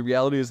 look, the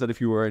reality is that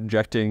if you are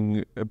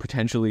injecting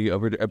potentially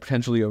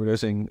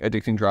overdosing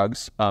addicting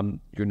drugs,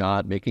 you're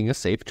not making a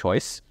safe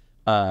choice.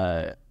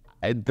 The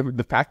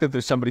fact that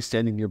there's somebody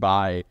standing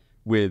nearby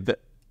with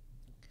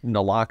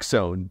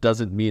naloxone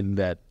doesn't mean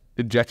that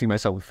injecting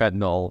myself with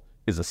fentanyl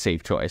is a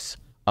safe choice.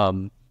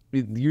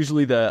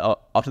 Usually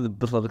often the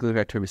politically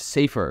correct term is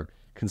safer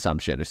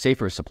consumption or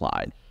safer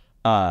supply.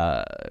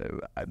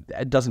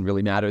 It doesn't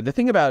really matter. The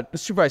thing about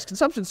supervised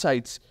consumption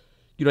sites,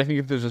 I think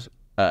if there's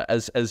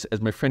as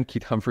my friend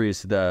Keith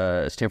Humphreys,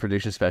 the Stanford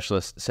addiction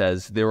specialist,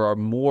 says, there are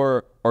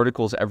more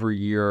articles every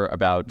year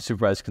about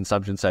supervised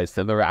consumption sites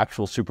than there are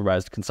actual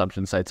supervised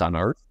consumption sites on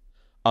Earth.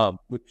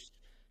 Which,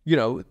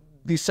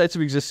 these sites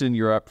have existed in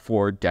Europe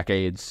for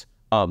decades.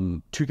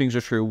 Two things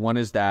are true. One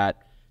is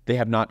that they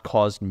have not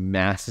caused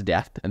mass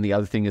death, and the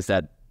other thing is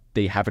that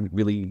they haven't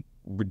really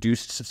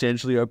reduced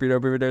substantially opioid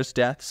overdose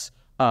deaths.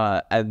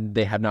 And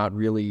they have not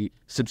really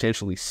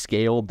substantially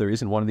scaled. There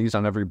isn't one of these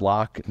on every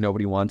block.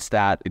 Nobody wants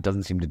that. It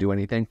doesn't seem to do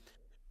anything.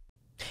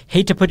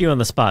 Hate to put you on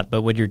the spot,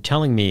 but what you're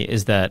telling me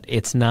is that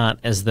it's not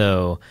as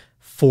though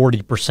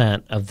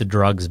 40% of the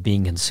drugs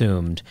being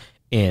consumed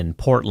in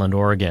Portland,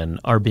 Oregon,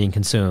 are being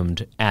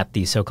consumed at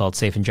the so-called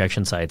safe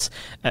injection sites.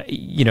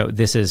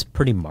 This is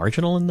pretty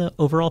marginal in the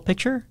overall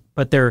picture,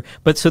 but they're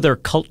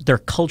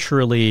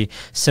culturally,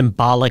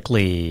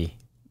 symbolically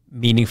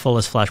meaningful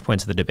as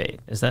flashpoints of the debate.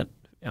 Is that?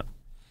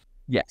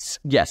 Yes,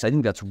 I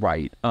think that's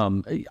right.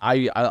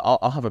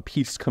 I'll have a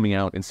piece coming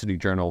out in City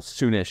Journal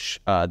soonish.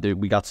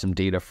 We got some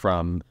data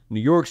from New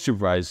York's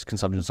supervised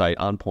consumption site,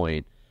 On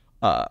Point.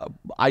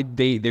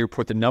 They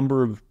report the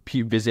number of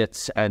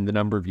visits and the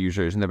number of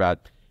users, and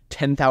about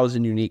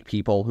 10,000 unique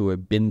people who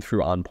have been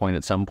through On Point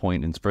at some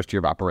point in its first year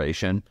of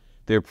operation.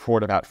 They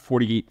report about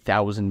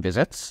 48,000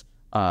 visits.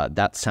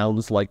 That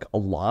sounds like a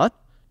lot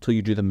till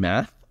you do the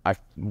math. I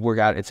work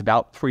out it's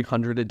about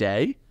 300 a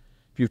day.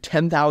 If you have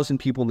 10,000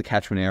 people in the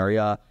catchment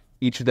area,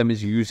 each of them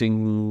is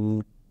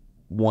using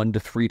 1 to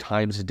 3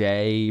 times a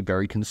day,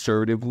 very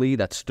conservatively.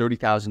 That's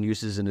 30,000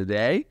 uses in a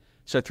day.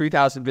 So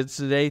 3,000 visits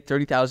a day,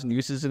 30,000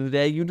 uses in a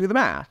day, you do the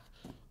math.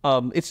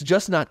 It's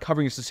just not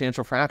covering a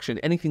substantial fraction,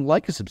 anything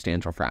like a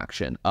substantial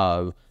fraction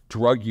of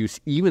drug use,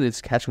 even in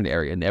its catchment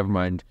area, never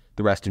mind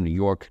the rest of New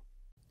York.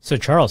 So,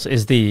 Charles,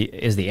 is the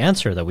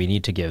answer that we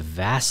need to give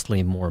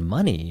vastly more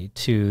money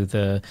to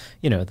the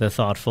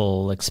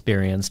thoughtful,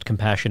 experienced,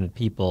 compassionate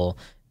people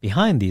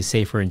behind these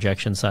safer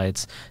injection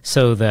sites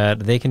so that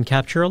they can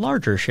capture a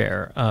larger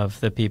share of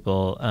the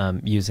people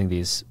using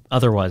these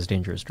otherwise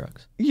dangerous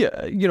drugs?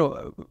 Yeah,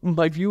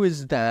 my view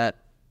is that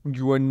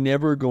you are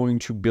never going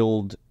to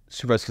build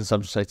supervised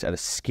consumption sites at a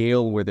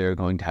scale where they're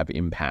going to have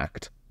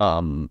impact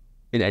in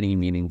any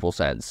meaningful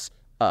sense.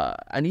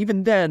 And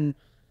even then,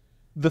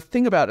 the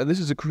thing about, and this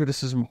is a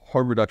criticism of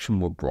harm reduction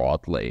more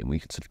broadly, and we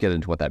can sort of get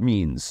into what that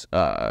means.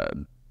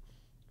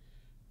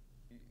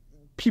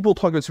 People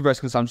talk about supervised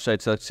consumption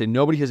sites that say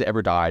nobody has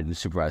ever died in a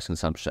supervised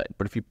consumption site.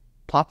 But if you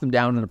plop them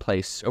down in a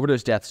place,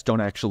 overdose deaths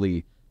don't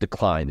actually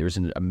decline. There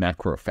isn't a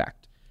macro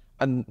effect.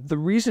 And the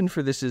reason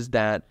for this is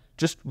that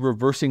just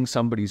reversing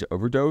somebody's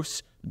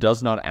overdose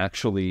does not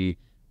actually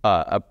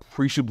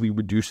appreciably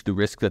reduce the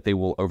risk that they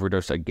will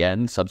overdose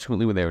again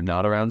subsequently when they are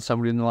not around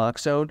somebody in the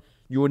naloxone.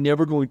 You are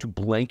never going to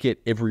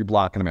blanket every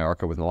block in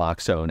America with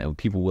naloxone and with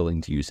people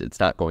willing to use it. It's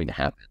not going to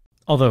happen.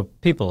 Although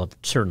people have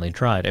certainly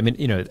tried. I mean,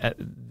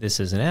 this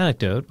is an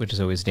anecdote, which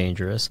is always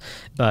dangerous.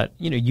 But,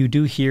 you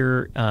do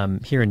hear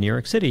here in New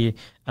York City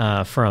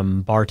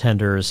from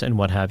bartenders and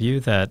what have you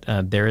that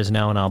there is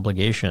now an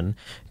obligation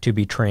to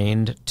be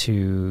trained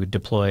to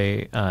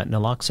deploy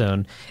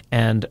naloxone.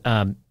 And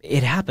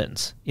it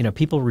happens.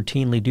 People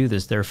routinely do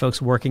this. There are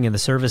folks working in the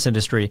service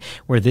industry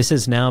where this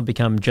has now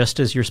become, just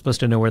as you're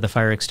supposed to know where the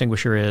fire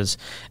extinguisher is,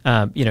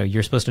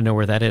 you're supposed to know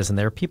where that is. And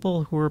there are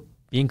people who are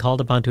being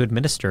called upon to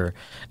administer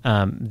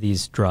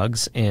these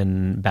drugs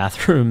in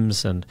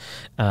bathrooms. And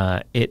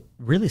it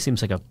really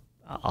seems like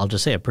I'll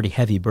just say a pretty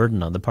heavy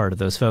burden on the part of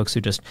those folks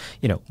who just,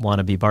 want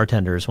to be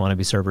bartenders, want to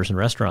be servers in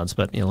restaurants.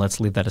 But, let's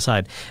leave that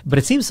aside. But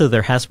it seems though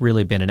there has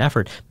really been an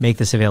effort to make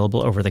this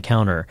available over the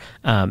counter.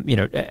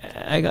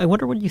 I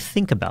wonder what you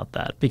think about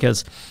that,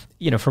 because,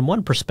 from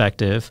one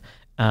perspective,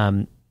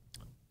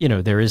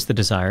 there is the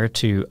desire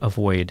to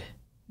avoid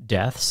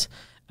deaths,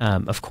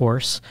 of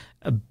course.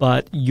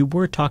 But you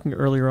were talking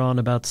earlier on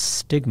about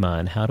stigma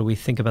and how do we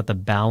think about the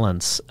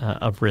balance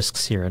of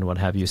risks here and what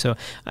have you. So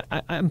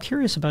I'm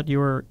curious about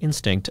your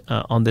instinct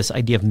on this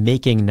idea of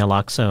making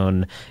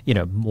naloxone,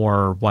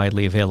 more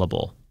widely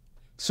available.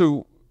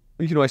 So,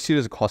 I see it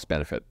as a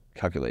cost-benefit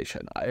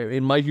calculation.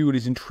 In my view, it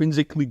is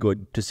intrinsically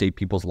good to save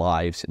people's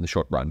lives in the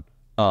short run.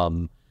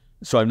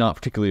 So I'm not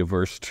particularly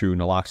averse to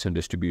naloxone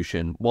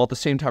distribution, while at the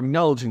same time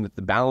acknowledging that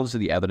the balance of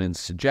the evidence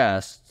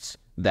suggests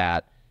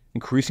that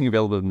increasing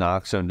availability of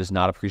naloxone does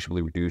not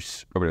appreciably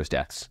reduce overdose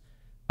deaths.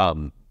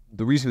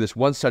 The reason for this,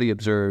 one study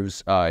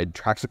observes it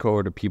tracks a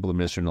cohort of people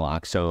administering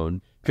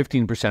naloxone.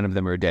 15% of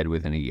them are dead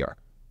within a year.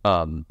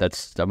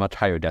 That's a much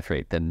higher death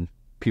rate than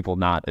people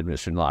not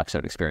administering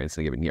naloxone experience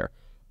in a given year.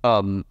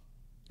 And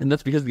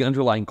that's because the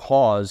underlying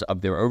cause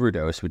of their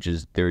overdose, which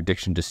is their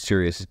addiction to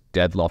serious,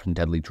 deadly, often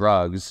deadly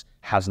drugs,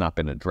 has not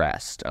been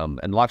addressed. And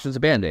naloxone is a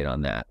Band-Aid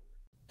on that.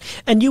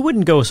 And you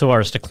wouldn't go so far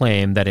as to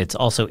claim that it's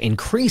also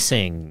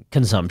increasing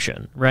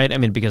consumption, right? I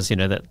mean, because,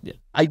 that...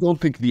 I don't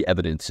think the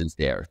evidence is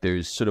there.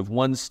 There's sort of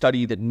one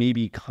study that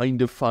maybe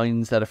kind of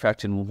finds that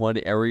effect in one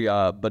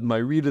area, but my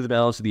read of the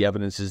balance of the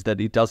evidence is that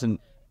it doesn't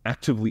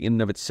actively in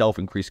and of itself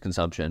increase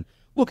consumption.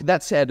 Look,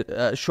 that said,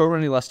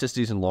 short-run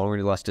elasticities and long-run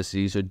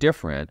elasticities are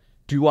different.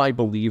 Do I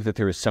believe that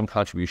there is some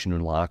contribution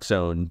in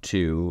naloxone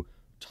to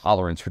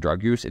tolerance for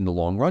drug use in the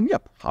long run? Yeah,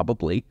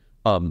 probably.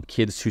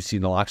 Kids who see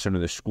naloxone in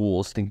their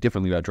schools think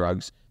differently about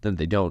drugs than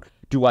they don't.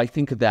 Do I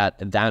think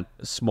that that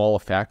small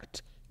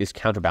effect is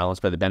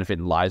counterbalanced by the benefit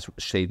in lives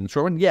saved in the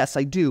short run? Yes,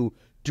 I do.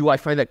 Do I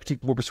find that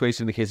particularly more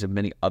persuasive in the case of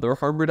many other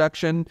harm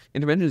reduction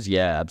interventions?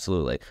 Yeah,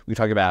 absolutely. We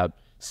talk about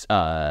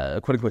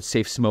quote-unquote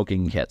safe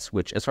smoking kits,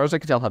 which as far as I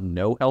can tell have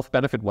no health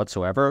benefit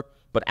whatsoever,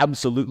 but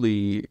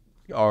absolutely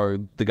are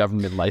the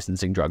government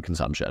licensing drug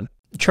consumption.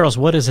 Charles,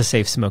 what is a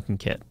safe smoking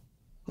kit?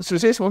 So a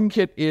safe smoking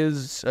kit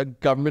is a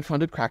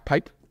government-funded crack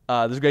pipe.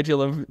 There's a great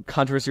deal of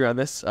controversy around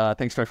this,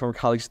 thanks to my former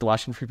colleagues at the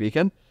Washington Free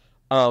Beacon.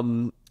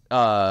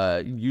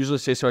 Usually a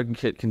safe smoking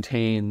kit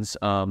contains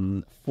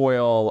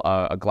foil,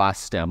 a glass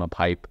stem, a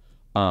pipe,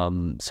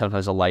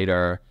 sometimes a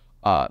lighter.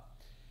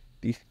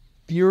 The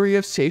theory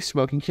of safe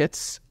smoking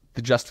kits,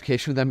 the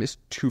justification of them is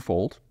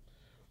twofold.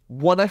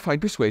 One I find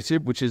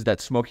persuasive, which is that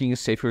smoking is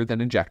safer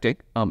than injecting.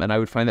 And I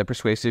would find that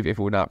persuasive if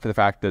it were not for the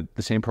fact that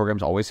the same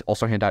programs always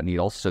also hand out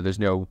needles, so there's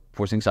no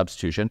forcing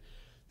substitution.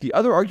 The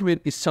other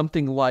argument is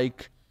something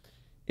like,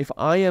 if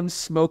I am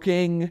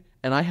smoking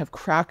and I have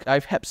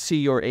Hep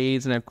C or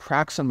AIDS and I have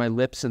cracks on my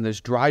lips and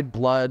there's dried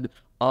blood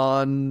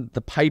on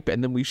the pipe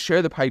and then we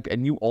share the pipe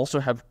and you also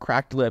have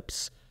cracked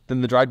lips,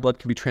 then the dried blood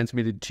can be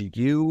transmitted to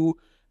you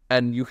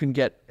and you can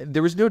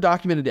there was no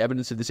documented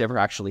evidence of this ever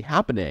actually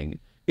happening.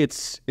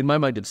 It's, in my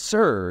mind,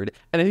 absurd.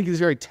 And I think it's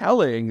very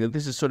telling that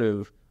this is sort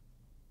of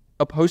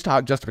a post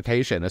hoc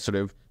justification, a sort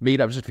of made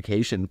up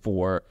justification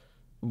for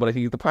what I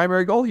think is the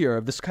primary goal here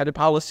of this kind of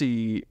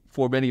policy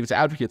for many of its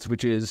advocates,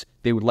 which is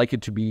they would like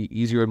it to be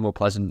easier and more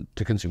pleasant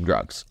to consume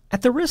drugs.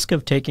 At the risk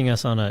of taking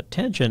us on a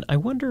tangent, I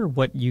wonder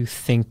what you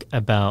think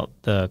about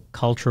the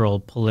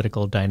cultural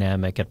political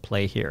dynamic at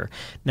play here.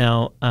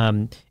 Now,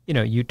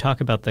 you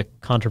talk about the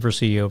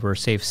controversy over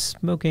safe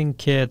smoking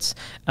kits.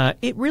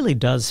 It really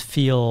does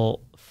feel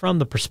from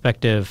the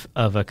perspective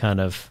of a kind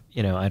of,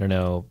 I don't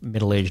know,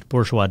 middle-aged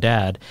bourgeois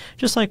dad,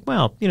 just like,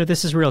 well,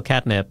 this is real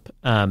catnip,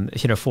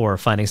 for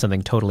finding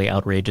something totally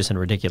outrageous and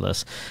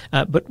ridiculous.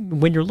 But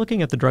when you're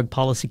looking at the drug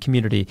policy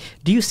community,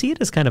 do you see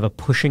it as kind of a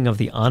pushing of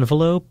the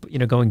envelope,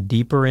 going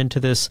deeper into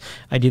this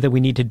idea that we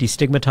need to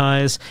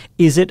destigmatize?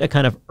 Is it a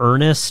kind of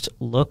earnest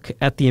look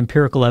at the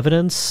empirical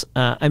evidence?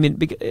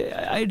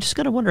 I just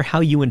got to wonder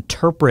how you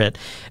interpret,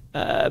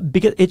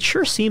 because it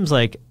sure seems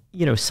like,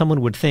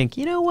 someone would think,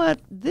 what,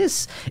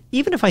 this,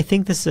 even if I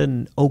think this is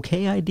an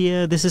okay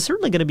idea, this is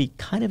certainly going to be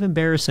kind of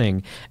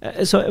embarrassing.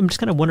 So I'm just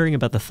kind of wondering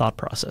about the thought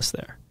process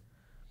there.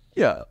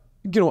 Yeah.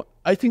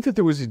 I think that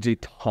there was a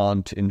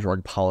detente in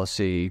drug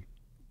policy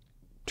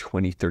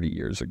 20, 30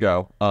 years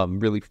ago,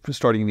 really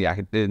starting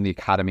in the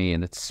academy,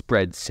 and it's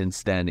spread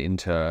since then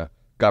into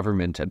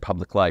government and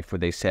public life, where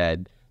they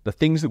said the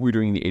things that we're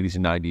doing in the 80s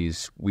and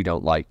 90s we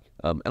don't like.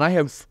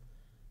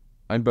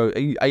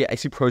 I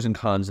see pros and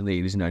cons in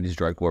the 80s and 90s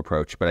drug war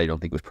approach, but I don't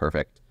think it was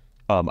perfect.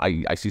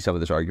 I see some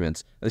of those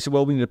arguments. And they said,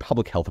 well, we need a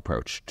public health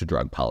approach to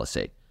drug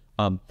policy.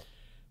 But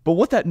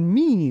what that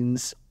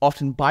means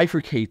often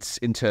bifurcates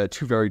into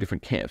two very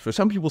different camps. So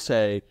some people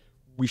say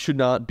we should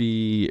not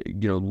be,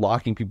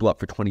 locking people up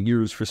for 20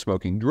 years for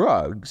smoking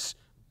drugs,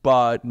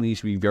 but we need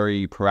to be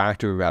very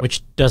proactive about...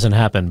 Which doesn't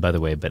happen, by the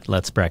way, but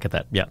let's bracket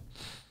that. Yeah.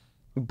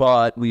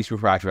 But at least we're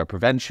proactive about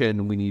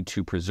prevention. We need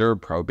to preserve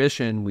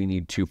prohibition. We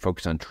need to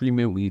focus on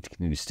treatment. We need to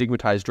continue to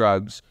stigmatize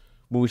drugs.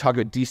 When we talk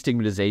about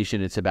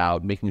destigmatization, it's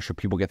about making sure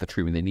people get the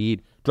treatment they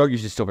need. Drug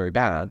use is still very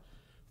bad.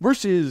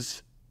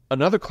 Versus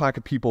another class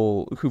of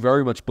people who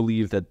very much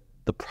believe that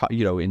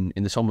in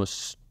this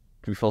almost,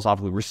 to be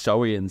philosophically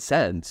Rousseauian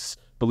sense,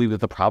 believe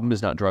that the problem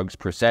is not drugs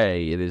per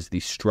se. It is the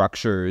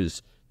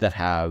structures that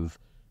have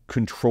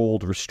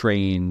controlled,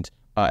 restrained,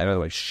 and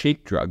otherwise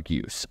shape drug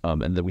use,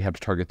 and that we have to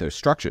target those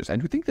structures,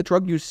 and who think that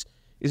drug use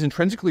is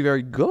intrinsically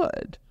very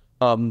good.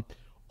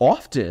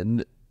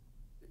 Often,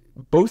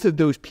 both of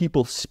those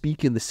people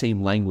speak in the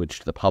same language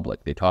to the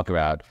public. They talk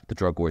about the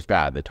drug war is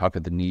bad. They talk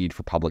about the need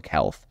for public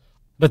health.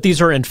 But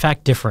these are, in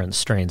fact, different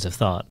strains of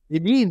thought. They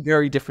mean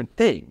very different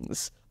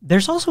things.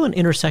 There's also an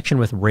intersection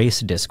with race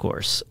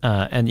discourse.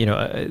 And,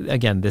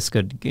 again, this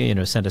could,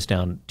 send us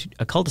down to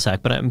a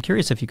cul-de-sac. But I'm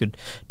curious if you could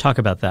talk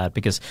about that,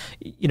 because,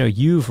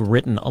 you've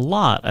written a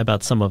lot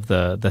about some of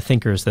the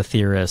thinkers, the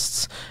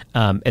theorists,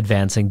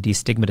 advancing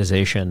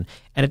destigmatization.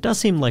 And it does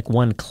seem like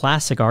one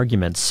classic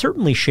argument,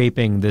 certainly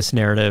shaping this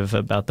narrative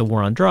about the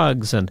war on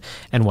drugs and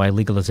why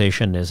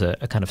legalization is a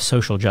kind of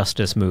social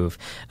justice move,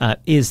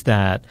 is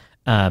this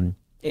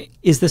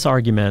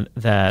argument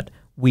that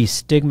we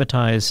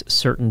stigmatize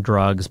certain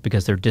drugs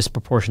because they're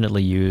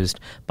disproportionately used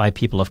by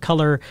people of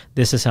color.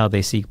 This is how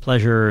they seek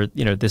pleasure.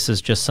 This is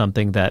just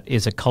something that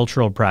is a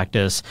cultural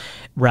practice.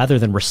 Rather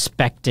than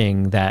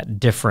respecting that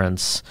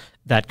difference,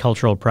 that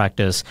cultural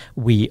practice,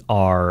 we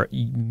are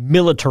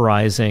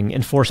militarizing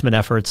enforcement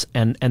efforts,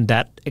 and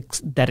that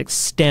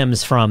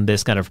stems from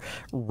this kind of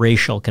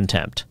racial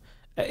contempt.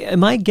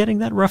 Am I getting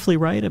that roughly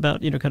right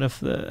about, kind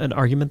of an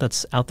argument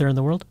that's out there in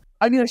the world?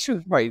 I mean, I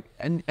should, right.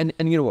 And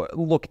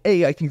look,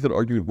 I think that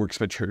argument works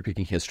by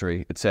cherry-picking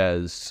history. It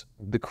says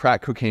the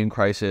crack cocaine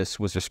crisis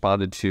was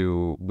responded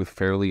to with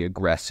fairly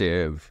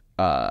aggressive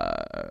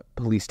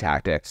police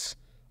tactics,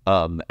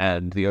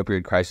 and the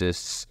opioid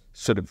crisis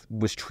sort of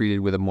was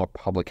treated with a more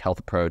public health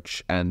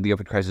approach, and the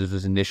opioid crisis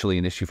was initially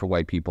an issue for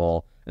white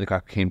people, and the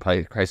crack cocaine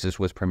crisis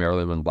was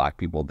primarily among black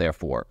people,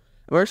 therefore.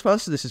 And my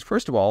response to this is,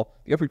 first of all,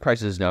 the opioid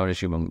crisis is now an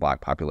issue among the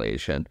black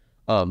population.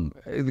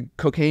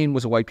 Cocaine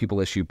was a white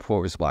people issue before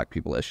it was a black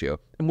people issue.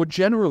 And more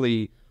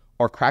generally,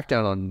 our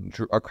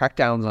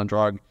crackdowns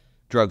on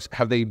drugs,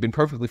 have they been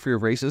perfectly free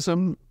of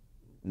racism?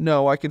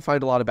 No, I can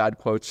find a lot of bad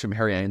quotes from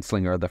Harry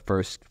Anslinger, the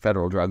first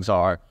federal drug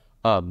czar,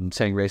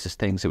 saying racist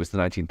things. It was the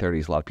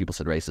 1930s. A lot of people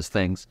said racist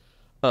things.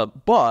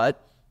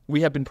 But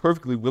we have been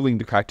perfectly willing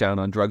to crack down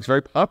on drugs,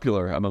 very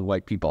popular among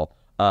white people,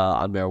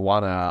 on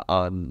marijuana,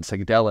 on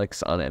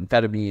psychedelics, on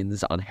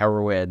amphetamines, on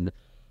heroin.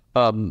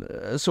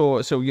 So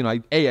I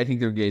think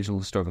they're engaged in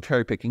historical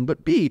cherry picking,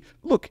 but B,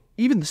 look,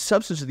 even the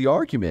substance of the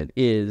argument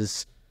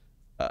is,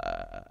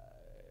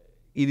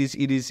 it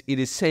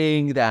is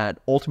saying that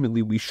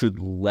ultimately we should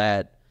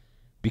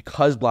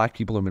because black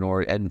people are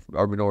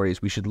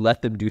minorities, we should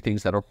let them do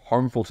things that are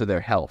harmful to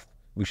their health.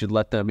 We should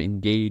let them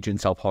engage in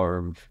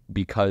self-harm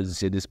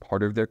because it is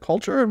part of their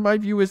culture. And my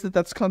view is that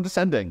that's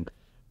condescending.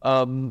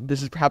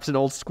 This is perhaps an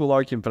old school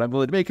argument, but I'm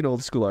willing to make an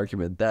old school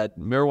argument that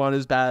marijuana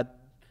is bad,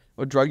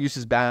 or drug use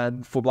is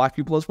bad for black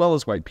people as well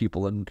as white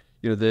people, and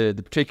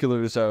the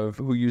particulars of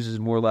who uses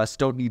more or less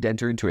don't need to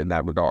enter into it in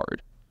that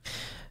regard.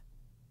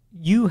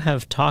 You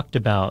have talked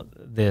about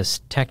this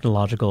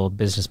technological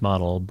business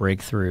model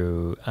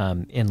breakthrough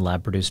in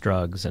lab-produced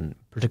drugs, and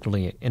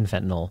particularly in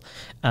fentanyl.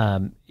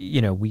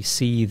 We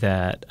see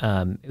that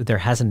there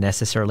hasn't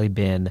necessarily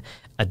been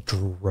a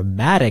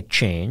dramatic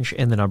change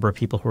in the number of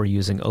people who are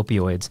using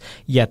opioids,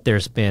 yet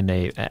there's been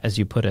as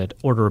you put it,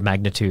 order of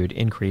magnitude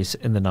increase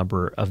in the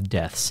number of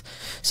deaths.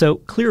 So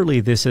clearly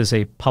this is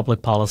a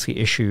public policy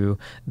issue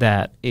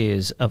that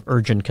is of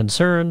urgent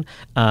concern.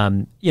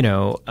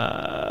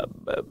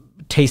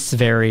 Tastes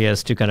vary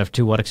as to kind of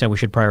to what extent we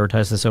should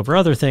prioritize this over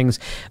other things.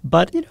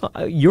 But,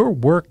 your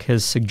work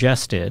has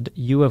suggested,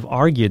 you have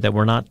argued that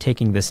we're not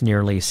taking this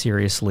nearly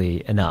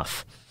seriously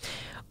enough.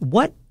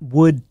 What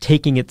would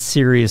taking it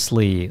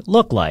seriously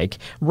look like,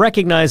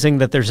 recognizing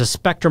that there's a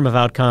spectrum of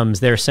outcomes?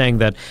 They're saying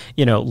that,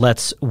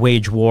 let's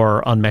wage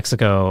war on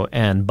Mexico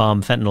and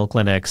bomb fentanyl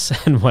clinics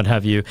and what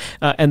have you.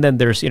 And then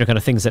there's, kind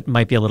of things that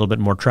might be a little bit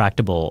more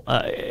tractable.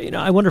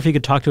 I wonder if you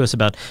could talk to us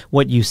about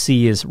what you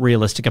see as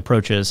realistic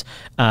approaches,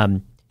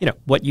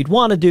 what you'd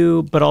want to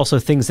do, but also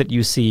things that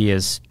you see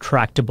as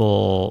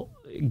tractable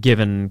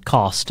given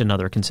cost and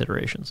other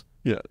considerations.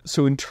 Yeah.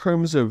 So in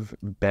terms of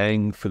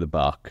bang for the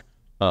buck,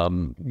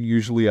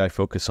 usually I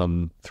focus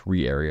on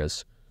 3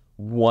 areas.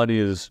 One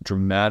is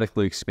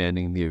dramatically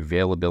expanding the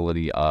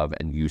availability of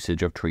and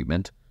usage of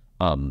treatment.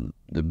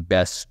 The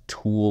best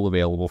tool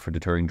available for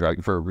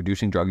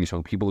reducing drug use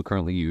among people who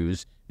currently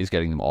use is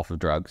getting them off of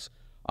drugs.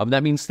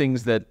 That means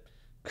things that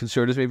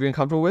conservatives may be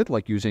uncomfortable with,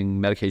 like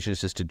using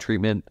medication-assisted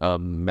treatment,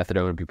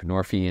 methadone and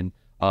buprenorphine,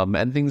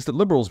 and things that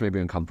liberals may be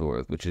uncomfortable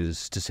with, which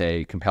is to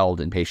say compelled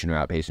inpatient or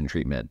outpatient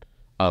treatment,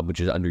 which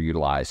is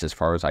underutilized as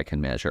far as I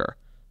can measure.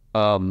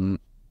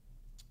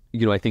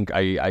 I think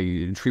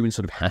treatment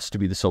sort of has to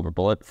be the silver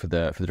bullet for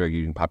the drug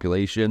using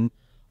population.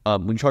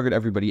 When you target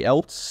everybody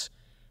else,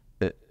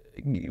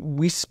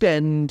 we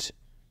spend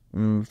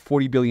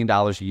 $40 billion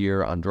a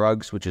year on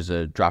drugs, which is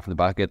a drop in the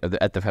bucket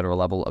at the federal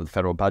level of the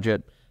federal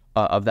budget.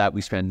 Of that,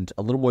 we spend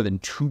a little more than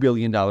 $2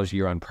 billion a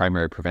year on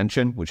primary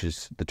prevention, which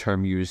is the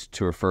term used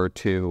to refer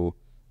to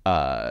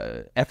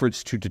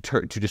efforts to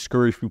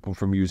discourage people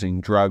from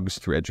using drugs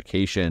through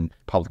education,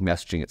 public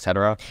messaging,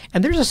 etc.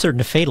 And there's a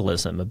certain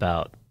fatalism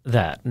about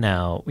that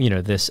now.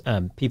 This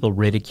people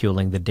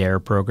ridiculing the DARE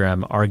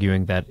program,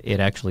 arguing that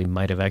it actually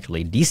might have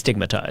actually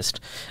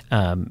destigmatized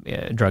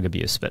drug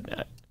abuse,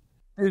 but.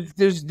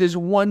 There's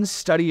one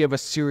study of a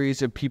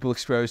series of people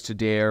exposed to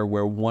DARE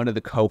where one of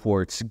the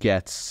cohorts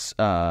gets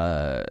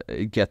more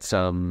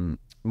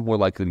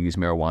likely to use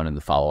marijuana in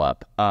the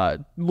follow-up.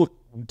 Look,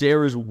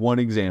 DARE is one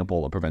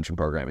example of prevention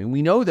programming.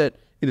 We know that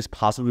it is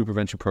possibly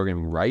prevention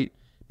programming right,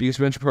 because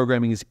prevention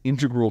programming is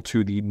integral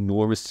to the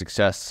enormous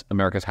success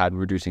America's had in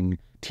reducing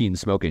teen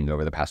smoking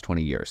over the past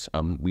 20 years.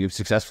 We have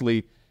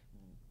successfully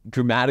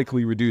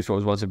dramatically reduced what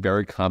was once a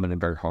very common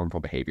and very harmful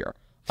behavior.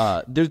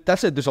 That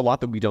said, there's a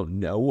lot that we don't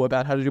know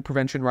about how to do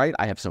prevention right.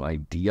 I have some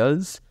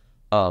ideas.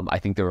 I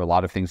think there are a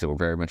lot of things that we're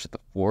very much at the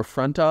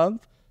forefront of,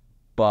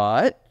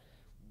 but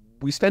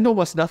we spend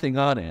almost nothing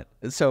on it.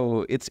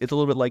 So it's a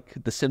little bit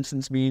like The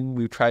Simpsons meme.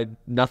 We've tried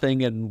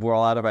nothing and we're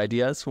all out of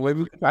ideas. So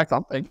maybe we can try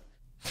something.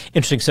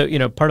 Interesting.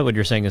 So, part of what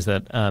you're saying is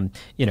that,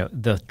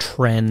 the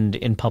trend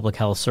in public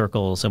health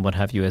circles and what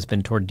have you has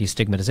been toward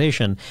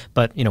destigmatization,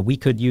 but, we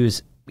could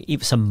use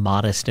even some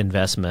modest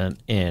investment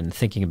in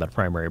thinking about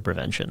primary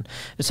prevention.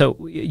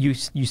 So you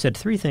said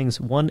 3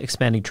 things. 1,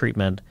 expanding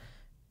treatment.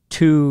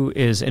 2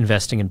 is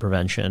investing in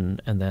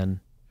prevention. And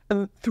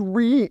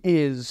 3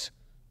 is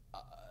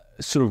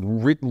sort of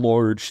writ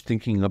large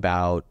thinking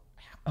about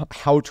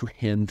how to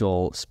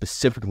handle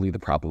specifically the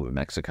problem in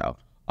Mexico.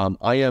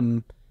 I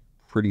am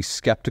pretty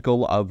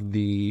skeptical of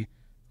the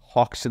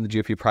hawks in the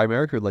GOP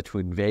primary who would like to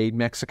invade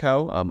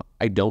Mexico.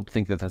 I don't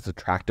think that that's a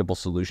tractable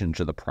solution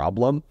to the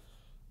problem.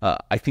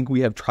 I think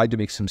we have tried to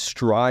make some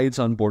strides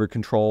on border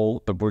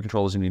control, but border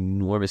control is an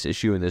enormous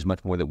issue, and there's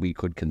much more that we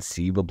could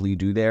conceivably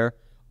do there,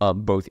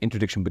 both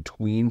interdiction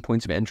between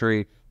points of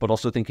entry, but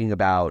also thinking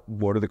about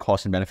what are the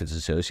costs and benefits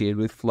associated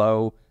with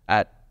flow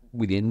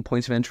within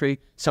points of entry.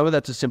 Some of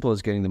that's as simple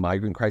as getting the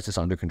migrant crisis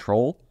under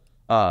control,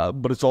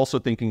 but it's also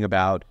thinking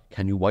about,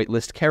 can you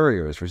whitelist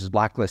carriers versus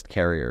blacklist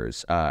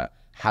carriers?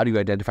 How do you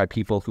identify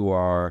people who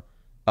are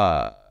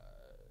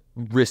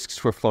risks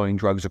for flowing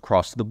drugs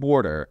across the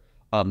border?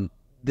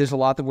 There's a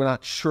lot that we're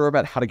not sure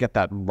about how to get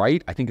that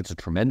right. I think it's a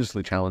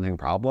tremendously challenging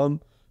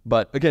problem.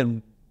 But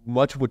again,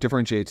 much of what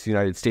differentiates the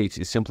United States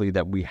is simply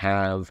that we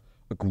have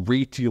a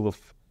great deal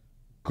of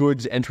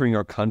goods entering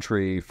our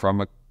country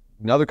from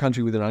another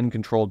country with an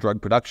uncontrolled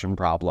drug production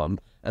problem.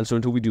 And so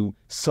until we do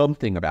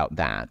something about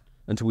that,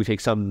 until we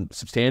take some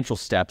substantial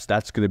steps,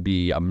 that's going to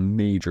be a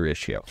major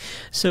issue.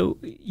 So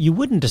you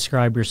wouldn't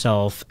describe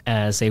yourself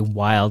as a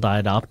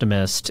wild-eyed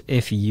optimist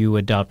if you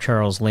adopt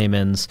Charles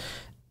Lehman's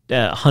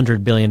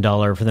 $100 billion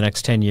for the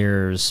next 10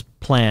 years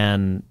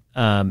plan.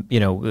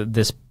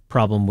 This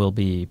problem will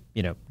be,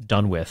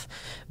 done with.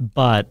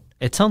 But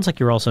it sounds like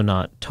you're also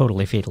not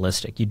totally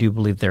fatalistic. You do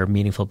believe there are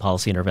meaningful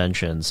policy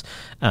interventions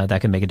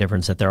that can make a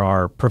difference, that there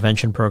are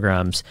prevention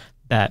programs,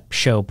 that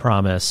show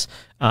promise,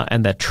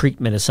 and that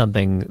treatment is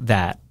something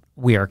that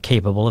we are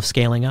capable of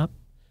scaling up?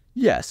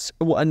 Yes.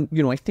 Well, and,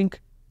 I think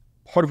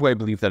part of why I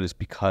believe that is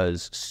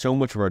because so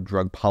much of our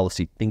drug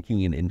policy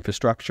thinking and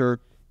infrastructure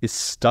is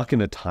stuck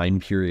in a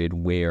time period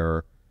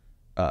where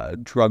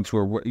drugs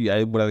were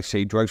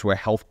a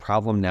health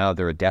problem. Now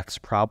they're a deaths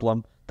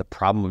problem. The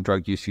problem of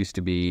drug use used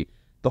to be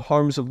the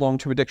harms of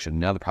long-term addiction.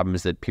 Now the problem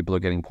is that people are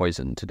getting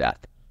poisoned to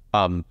death.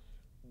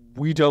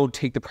 We don't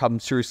take the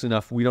problem seriously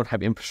enough. We don't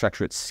have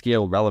infrastructure at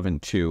scale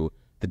relevant to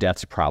the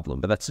deaths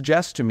problem. But that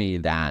suggests to me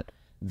that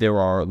there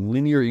are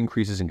linear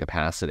increases in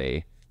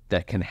capacity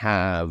that can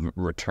have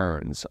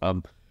returns.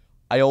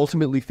 I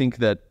ultimately think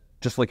that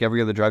just like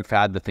every other drug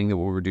fad, the thing that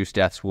will reduce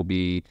deaths will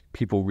be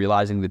people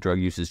realizing that drug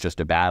use is just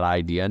a bad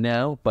idea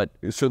now. But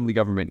certainly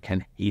government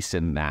can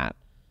hasten that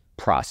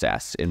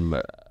process in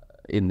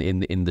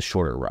the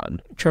shorter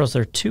run. Charles,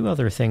 there are two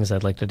other things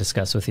I'd like to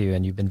discuss with you,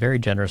 and you've been very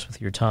generous with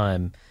your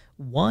time.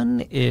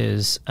 One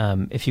is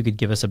if you could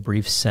give us a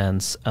brief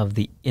sense of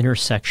the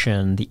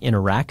intersection, the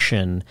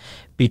interaction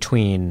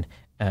between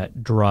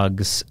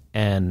drugs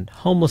and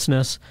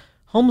homelessness.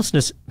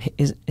 Homelessness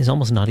is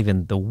almost not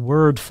even the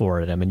word for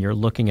it. I mean, you're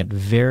looking at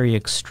very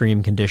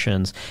extreme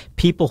conditions.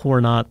 People who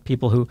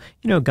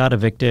got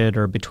evicted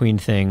or between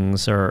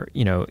things, or,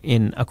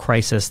 in a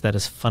crisis that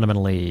is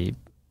fundamentally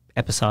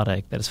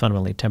episodic, that is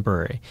fundamentally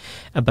temporary.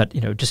 But,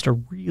 just a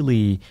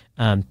really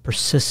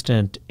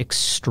persistent,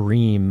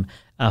 extreme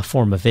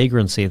form of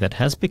vagrancy that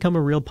has become a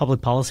real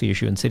public policy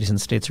issue in cities and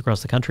states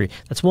across the country.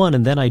 That's one.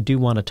 And then I do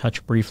want to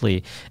touch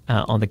briefly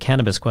on the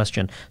cannabis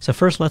question. So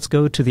first, let's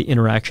go to the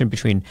interaction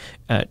between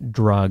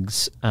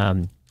drugs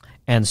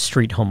and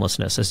street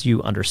homelessness, as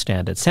you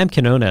understand it. Sam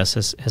Quinones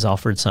has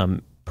offered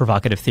some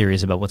provocative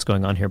theories about what's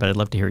going on here, but I'd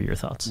love to hear your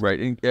thoughts. Right.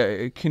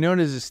 And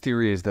Quinones'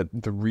 theory is that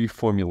the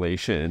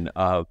reformulation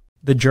of...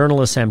 The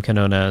journalist Sam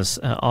Quinones,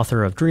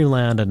 author of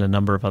Dreamland and a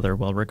number of other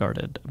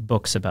well-regarded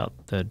books about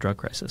the drug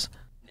crisis.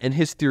 And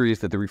his theory is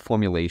that the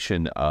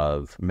reformulation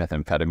of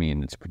methamphetamine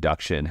and its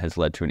production has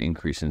led to an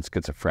increase in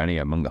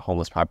schizophrenia among the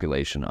homeless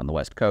population on the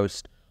West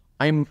Coast.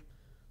 I'm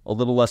a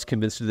little less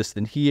convinced of this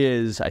than he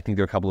is. I think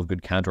there are a couple of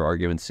good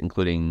counter-arguments,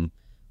 including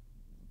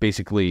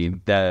basically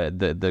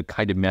the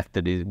kind of meth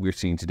that we're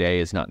seeing today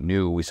is not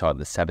new. We saw it in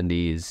the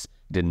 70s.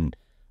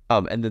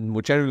 And then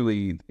more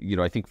generally,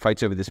 I think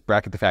fights over this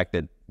bracket the fact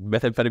that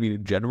methamphetamine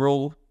in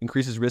general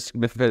increases risks of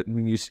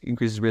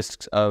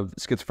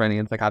schizophrenia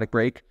and psychotic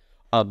break.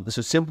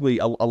 So simply,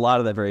 a lot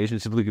of that variation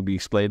simply could be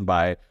explained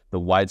by the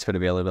widespread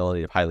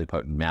availability of highly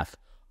potent meth.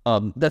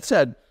 That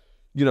said,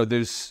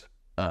 there's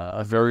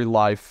a very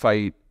live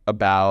fight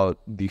about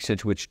the extent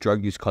to which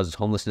drug use causes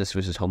homelessness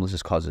versus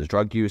homelessness causes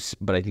drug use.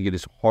 But I think it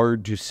is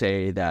hard to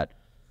say that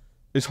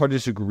it's hard to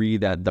disagree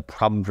that the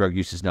problem of drug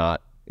use the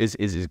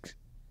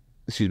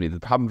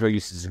problem of drug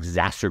use is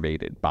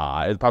exacerbated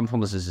by the problem of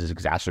homelessness is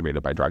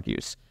exacerbated by drug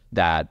use.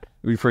 That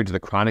referring to the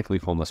chronically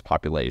homeless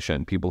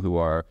population, people who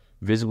are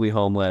visibly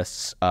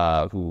homeless,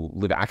 who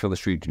live actually on the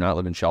street, do not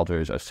live in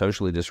shelters, are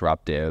socially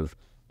disruptive,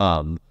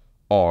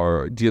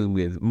 are dealing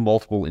with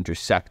multiple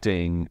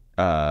intersecting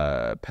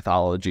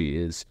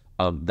pathologies.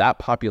 That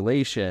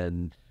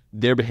population,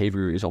 their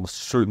behavior is almost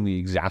certainly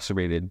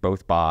exacerbated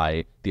both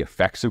by the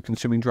effects of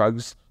consuming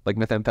drugs like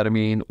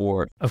methamphetamine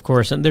or... Of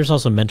course, and there's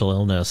also mental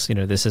illness.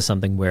 This is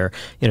something where,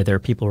 there are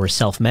people who are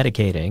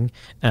self-medicating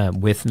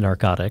with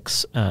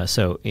narcotics,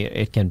 so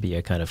it can be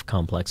a kind of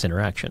complex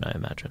interaction, I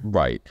imagine.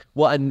 Right.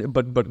 Well,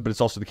 but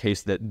it's also the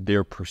case that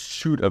their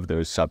pursuit of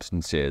those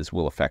substances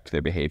will affect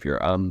their behavior.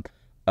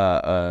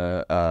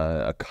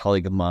 A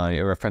colleague of mine,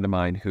 or a friend of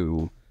mine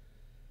who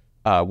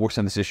works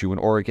on this issue in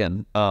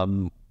Oregon,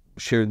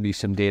 shared me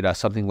some data,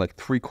 something like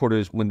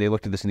 3/4, when they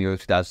looked at this in the early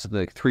 2000s, something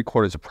like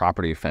 3/4 of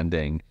property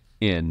offending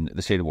in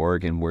the state of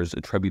Oregon was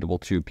attributable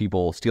to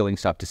people stealing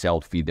stuff to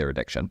sell to feed their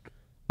addiction.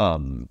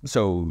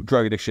 So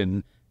drug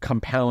addiction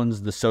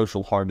compounds the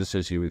social harm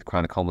associated with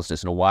chronic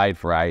homelessness in a wide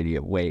variety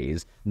of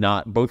ways,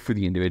 not both for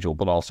the individual,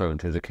 but also in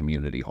terms of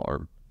community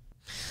harm.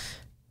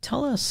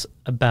 Tell us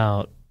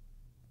about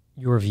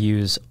your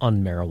views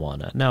on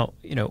marijuana. Now,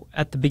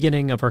 at the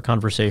beginning of our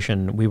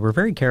conversation, we were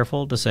very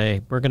careful to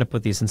say we're going to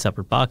put these in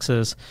separate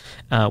boxes.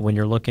 When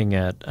you're looking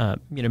at,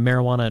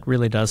 marijuana, it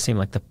really does seem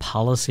like the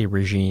policy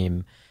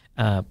regime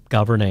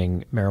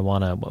governing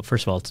marijuana. Well,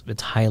 first of all,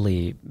 it's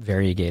highly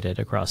variegated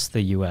across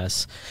the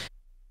U.S.,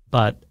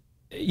 but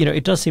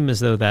it does seem as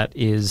though that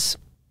is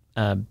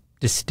a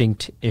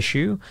distinct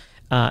issue.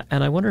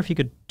 And I wonder if you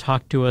could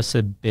talk to us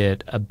a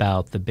bit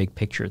about the big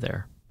picture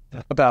there.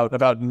 About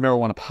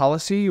marijuana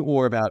policy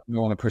or about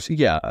marijuana person?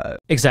 Yeah.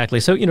 Exactly.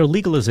 So,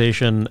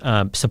 legalization,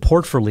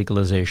 support for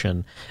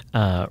legalization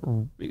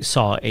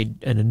saw an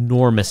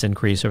enormous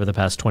increase over the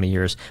past 20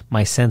 years.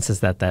 My sense is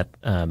that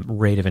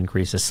rate of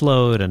increase has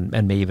slowed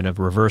and may even have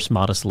reversed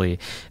modestly.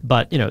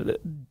 But,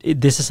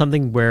 this is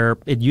something where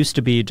it used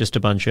to be just a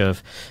bunch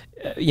of,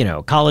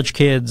 college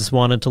kids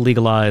wanted to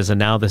legalize, and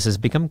now this has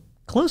become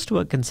close to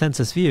a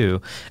consensus view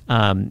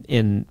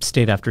in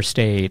state after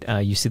state.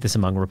 You see this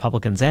among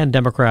Republicans and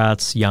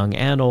Democrats, young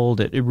and old.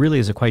 It really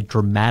is a quite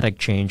dramatic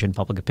change in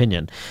public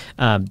opinion.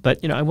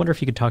 But I wonder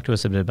if you could talk to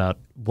us a bit about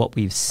what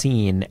we've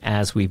seen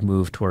as we've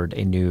moved toward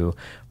a new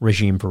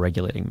regime for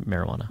regulating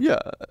marijuana. Yeah,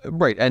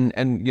 right. And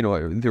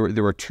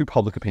there were two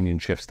public opinion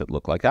shifts that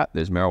look like that.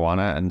 There's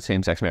marijuana and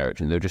same-sex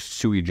marriage, and they're just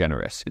sui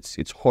generis.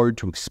 It's hard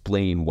to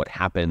explain what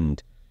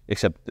happened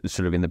except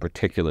sort of in the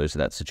particulars of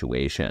that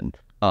situation.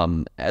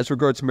 As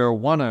regards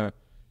marijuana,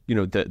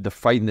 the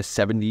fight in the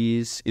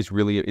 70s is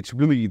really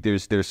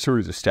there's a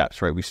series of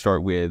steps, right? We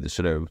start with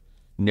sort of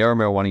narrow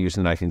marijuana use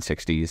in the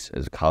 1960s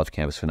as a college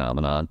campus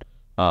phenomenon.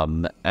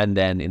 And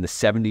then in the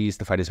 70s,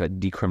 the fight is about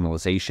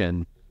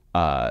decriminalization.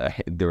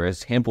 There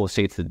is a handful of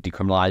states that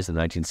decriminalized in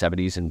the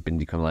 1970s and been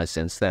decriminalized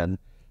since then.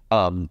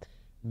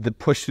 The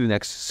push through the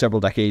next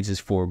several decades is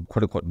for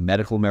quote-unquote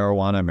medical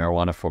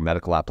marijuana for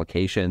medical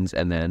applications.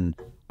 And then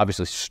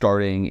obviously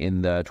starting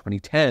in the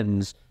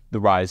 2010s, the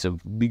rise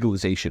of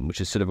legalization,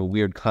 which is sort of a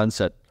weird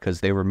concept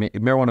because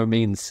marijuana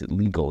remains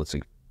legal. It's a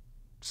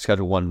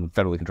Schedule I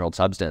federally controlled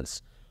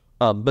substance.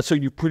 But so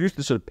you produce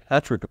this sort of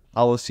patchwork of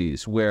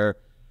policies where...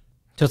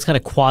 So it's kind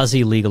of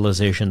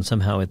quasi-legalization.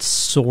 Somehow it's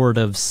sort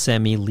of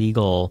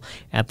semi-legal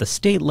at the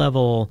state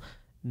level,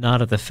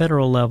 not at the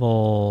federal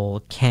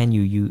level. Can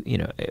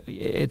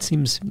it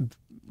seems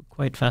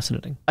quite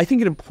fascinating. I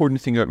think an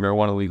important thing about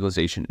marijuana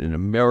legalization in an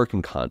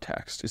American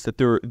context is that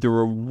there's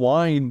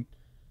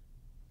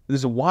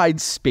a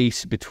wide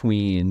space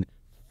between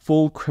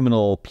full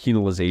criminal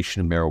penalization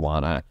of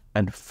marijuana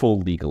and full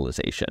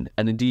legalization.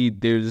 And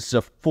indeed, there's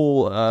a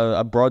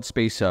broad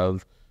space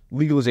of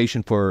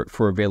legalization for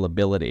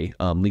availability,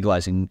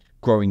 legalizing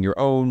growing your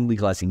own,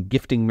 legalizing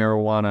gifting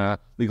marijuana,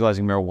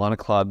 legalizing marijuana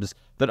clubs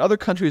that other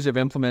countries have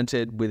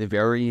implemented with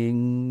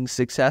varying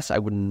success.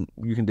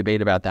 You can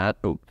debate about that.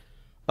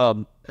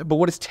 But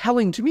what is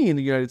telling to me in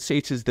the United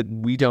States is that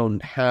we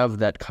don't have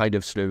that kind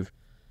of sort of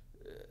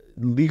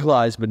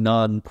legalized but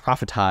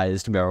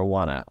non-profitized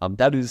marijuana.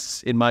 That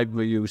is, in my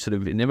view, sort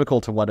of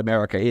inimical to what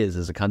America is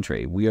as a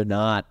country. We are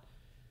not...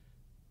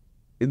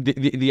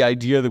 The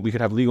idea that we could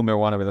have legal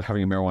marijuana without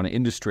having a marijuana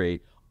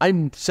industry,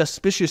 I'm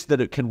suspicious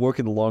that it can work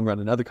in the long run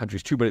in other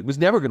countries too, but it was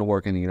never going to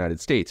work in the United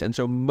States. And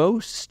so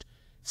most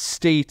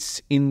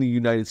states in the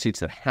United States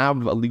that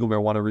have a legal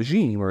marijuana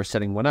regime or are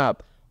setting one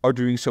up are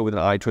doing so with an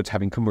eye towards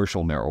having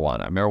commercial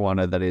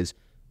marijuana that is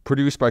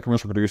produced by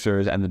commercial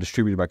producers and then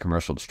distributed by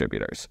commercial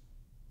distributors.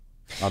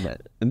 And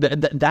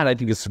that I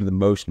think is sort of the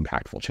most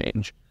impactful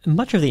change.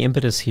 Much of the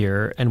impetus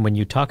here, and when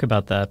you talk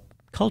about that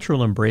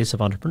cultural embrace of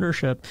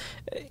entrepreneurship,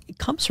 it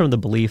comes from the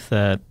belief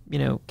that,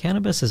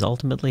 cannabis is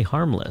ultimately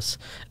harmless.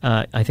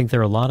 I think there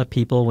are a lot of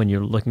people, when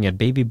you're looking at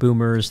baby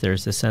boomers,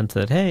 there's this sense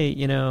that, hey,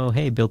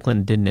 Bill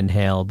Clinton didn't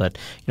inhale, but,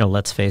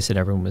 let's face it,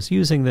 everyone was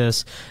using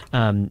this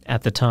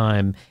at the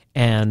time.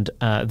 And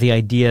the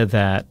idea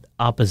that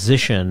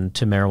opposition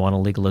to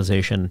marijuana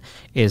legalization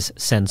is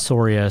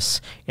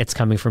censorious, it's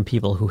coming from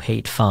people who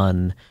hate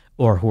fun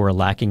or who are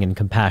lacking in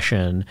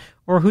compassion,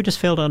 or who just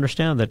fail to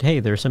understand that,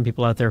 hey, there are some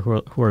people out there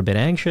who are a bit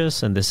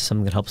anxious, and this is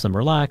something that helps them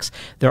relax.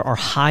 There are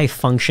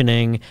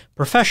high-functioning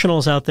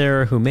professionals out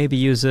there who maybe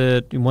use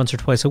it once or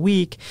twice a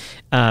week.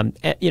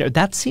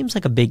 That seems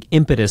like a big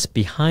impetus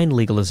behind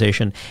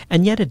legalization,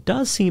 and yet it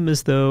does seem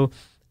as though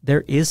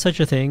there is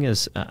such a thing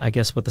as, I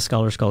guess, what the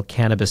scholars call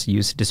cannabis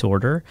use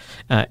disorder,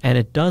 and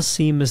it does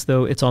seem as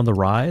though it's on the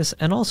rise.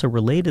 And also,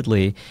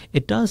 relatedly,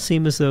 it does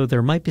seem as though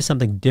there might be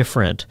something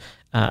different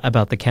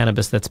about the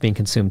cannabis that's being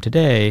consumed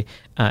today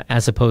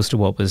as opposed to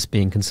what was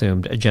being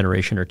consumed a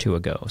generation or two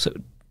ago. So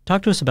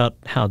talk to us about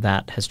how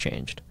that has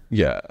changed.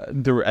 Yeah,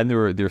 there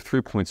are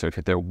 3 points right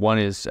there. One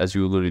is, as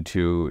you alluded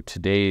to,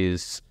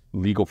 today's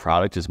legal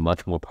product is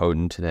much more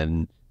potent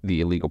than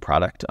the illegal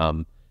product.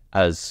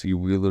 As you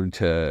alluded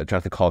to,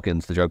 Jonathan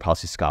Calkins, the drug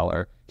policy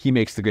scholar, he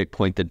makes the great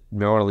point that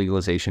marijuana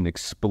legalization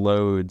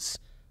explodes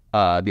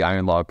the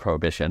iron law of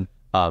prohibition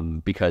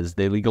because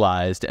they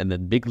legalized, and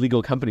then big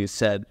legal companies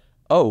said,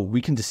 oh,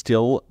 we can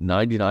distill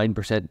 99%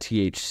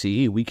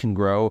 THC, we can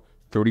grow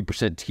 30%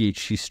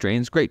 THC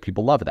strains. Great,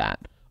 people love that.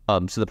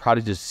 So the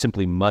product is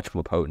simply much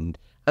more potent.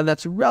 And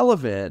that's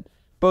relevant,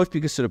 both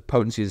because sort of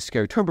potency is a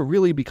scary term, but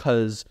really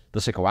because the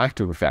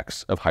psychoactive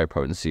effects of higher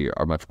potency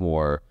are much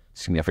more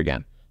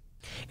significant.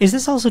 Is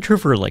this also true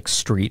for like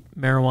street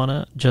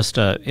marijuana? Just,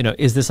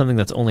 is this something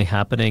that's only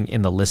happening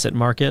in the licit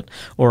market,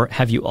 or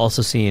have you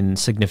also seen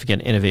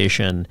significant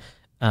innovation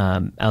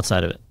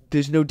outside of it?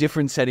 There's no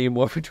difference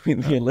anymore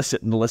between the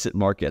illicit and illicit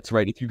markets,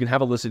 right? If you can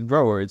have a illicit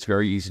grower, it's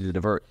very easy to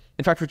divert.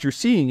 In fact, what you're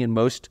seeing in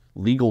most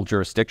legal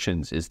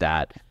jurisdictions is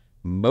that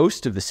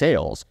most of the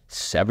sales,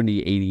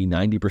 70, 80,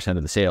 90%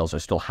 of the sales are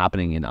still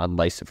happening in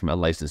from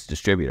unlicensed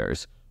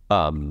distributors,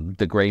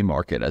 the gray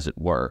market, as it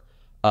were,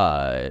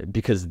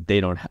 because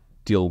they don't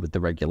deal with the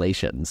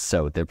regulations,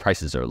 so their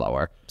prices are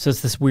lower. So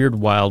it's this weird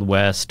Wild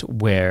West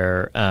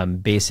where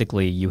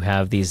basically you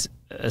have these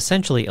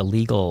essentially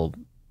illegal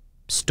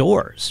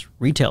stores,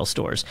 retail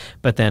stores,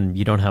 but then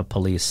you don't have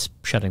police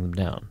shutting them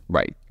down.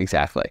 Right,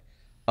 exactly.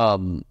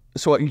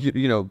 So,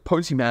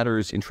 potency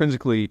matters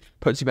intrinsically.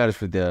 Potency matters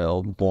for the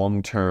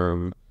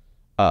long-term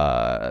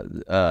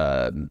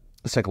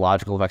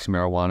psychological effects of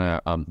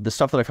marijuana. The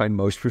stuff that I find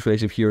most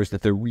persuasive here is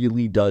that there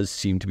really does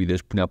seem to be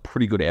this now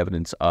pretty good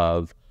evidence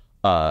of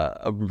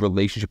a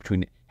relationship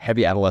between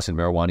heavy adolescent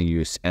marijuana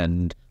use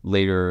and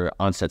later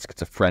onset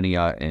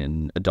schizophrenia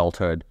in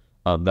adulthood.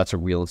 That's a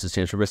real and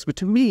substantial risk. But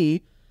to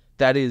me,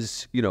 that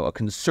is, a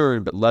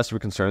concern, but less of a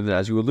concern than,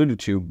 as you alluded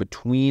to,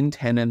 between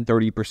 10 and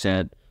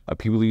 30% of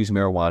people who use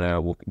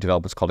marijuana will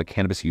develop what's called a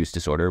cannabis use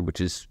disorder, which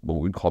is what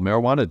we'd call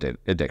marijuana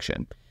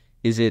addiction.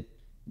 Is it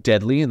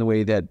deadly in the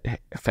way that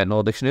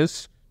fentanyl addiction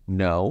is?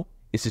 No.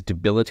 Is it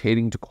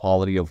debilitating to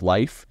quality of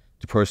life,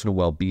 to personal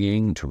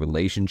well-being, to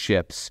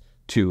relationships,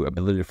 to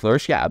ability to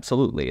flourish? Yeah,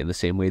 absolutely. In the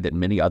same way that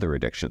many other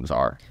addictions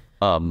are.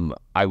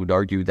 I would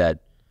argue that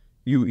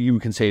you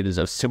can say it is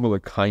a similar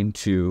kind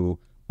to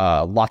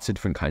lots of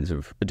different kinds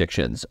of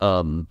addictions.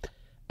 And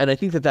I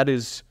think that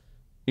is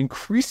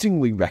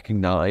increasingly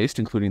recognized,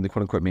 including the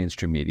quote-unquote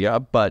mainstream media,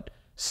 but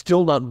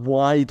still not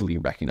widely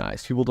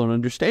recognized. People don't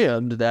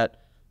understand that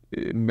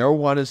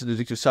marijuana is an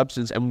addictive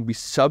substance and will be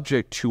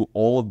subject to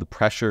all of the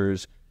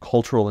pressures,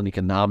 cultural and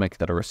economic,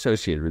 that are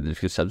associated with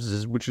addictive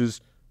substances, which is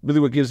really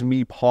what gives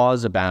me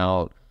pause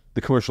about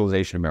the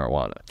commercialization of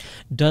marijuana.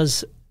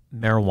 Does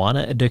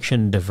marijuana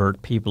addiction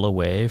divert people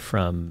away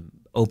from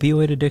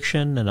opioid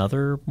addiction and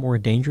other more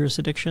dangerous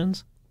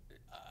addictions?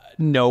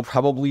 No,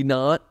 probably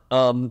not. There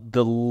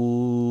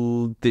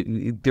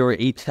are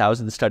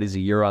 8,000 studies a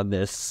year on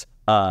this,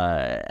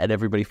 and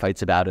everybody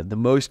fights about it. The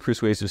most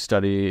persuasive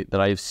study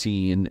that I've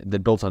seen that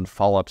built on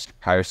follow-ups to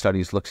prior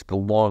studies looks at the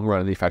long run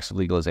of the effects of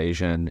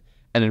legalization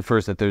and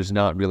infers that there's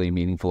not really a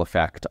meaningful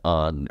effect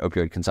on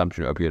opioid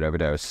consumption or opioid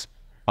overdose,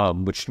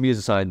 which to me is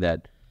a sign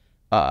that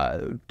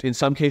in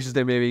some cases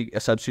there may be a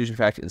substitution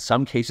effect. In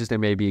some cases there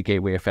may be a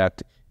gateway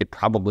effect. It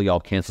probably all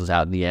cancels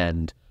out in the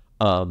end.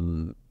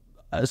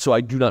 So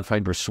I do not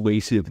find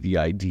persuasive the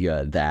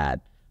idea that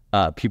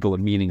people are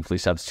meaningfully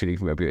substituting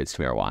from opioids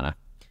to marijuana.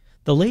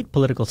 The late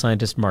political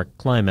scientist Mark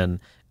Kleiman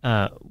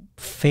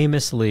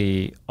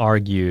famously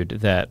argued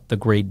that the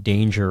great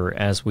danger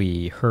as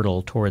we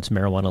hurtle towards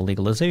marijuana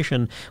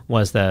legalization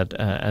was that,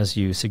 as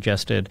you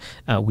suggested,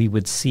 we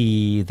would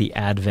see the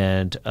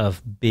advent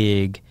of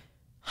big,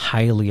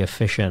 highly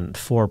efficient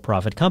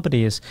for-profit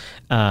companies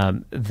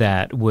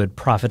that would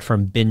profit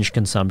from binge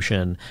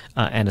consumption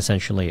and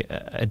essentially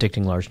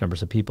addicting large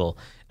numbers of people.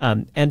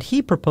 And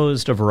he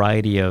proposed a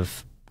variety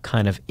of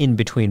kind of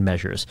in-between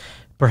measures,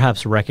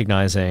 perhaps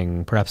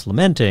recognizing, perhaps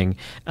lamenting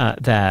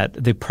that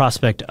the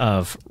prospect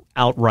of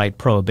outright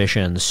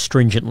prohibition,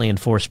 stringently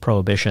enforced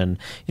prohibition,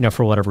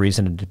 for whatever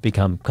reason, it had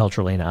become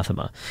culturally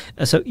anathema.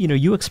 So,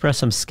 you express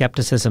some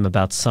skepticism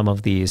about some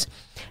of these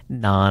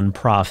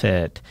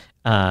nonprofit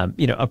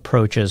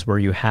approaches where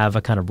you have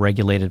a kind of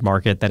regulated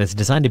market that is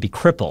designed to be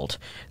crippled,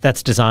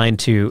 that's designed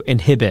to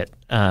inhibit,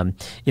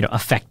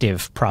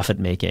 effective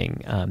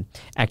profit-making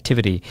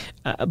activity.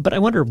 But I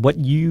wonder what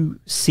you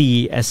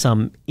see as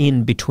some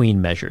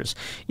in-between measures.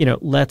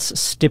 Let's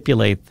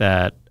stipulate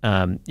that,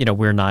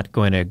 we're not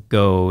going to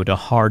go to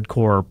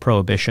hardcore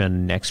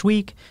prohibition next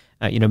week.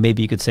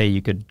 Maybe you could say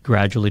you could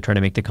gradually try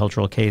to make the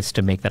cultural case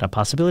to make that a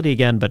possibility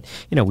again. But,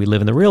 we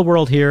live in the real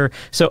world here.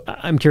 So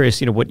I'm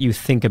curious, what you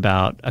think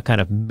about a kind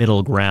of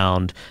middle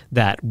ground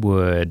that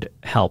would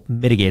help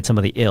mitigate some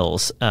of the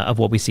ills of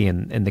what we see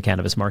in the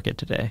cannabis market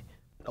today.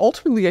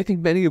 Ultimately, I think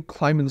many of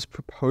Kleiman's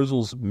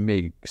proposals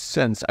make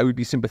sense. I would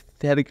be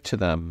sympathetic to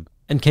them.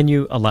 And can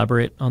you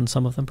elaborate on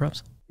some of them,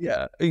 perhaps?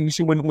 Yeah. You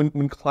see,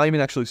 when Kleiman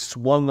actually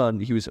swung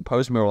on, he was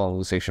opposed to marijuana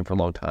legalization for a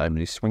long time, and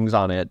he swings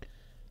on it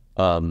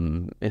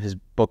in his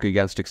book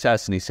Against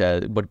Excess, and he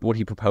said what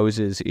he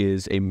proposes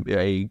is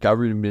a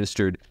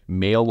government-administered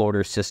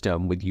mail-order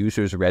system with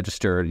users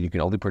registered, and you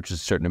can only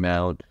purchase a certain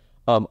amount.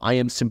 I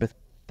am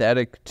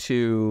sympathetic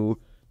to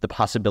the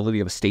possibility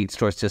of a state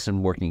store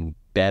system working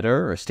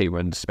better, or a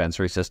state-run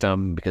dispensary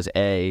system, because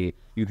A,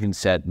 you can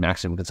set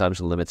maximum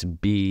consumption limits,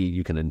 and B,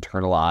 you can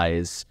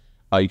internalize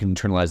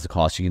the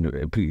cost, you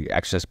can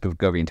access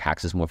government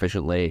taxes more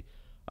efficiently.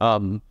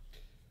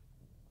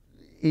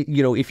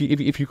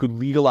 If you could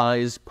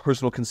legalize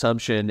personal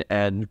consumption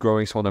and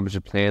growing small numbers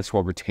of plants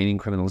while retaining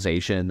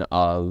criminalization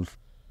of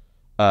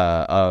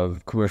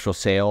commercial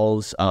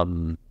sales,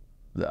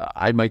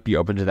 I might be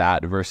open to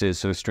that versus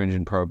sort of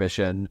stringent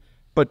prohibition.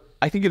 But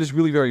I think it is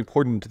really very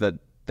important that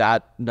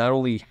not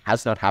only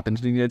has not happened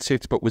in the United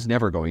States, but was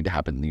never going to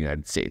happen in the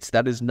United States.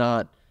 That is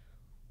not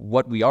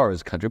what we are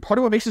as a country. Part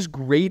of what makes us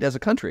great as a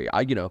country.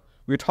 We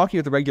were talking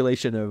about the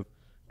regulation of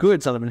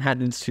goods on the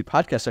Manhattan Institute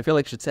podcast. So I feel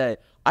like I should say,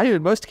 I am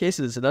in most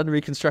cases an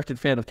unreconstructed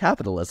fan of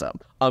capitalism.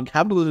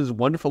 Capitalism is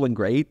wonderful and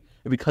great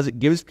because it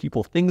gives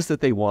people things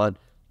that they want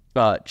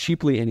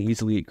cheaply and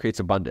easily. It creates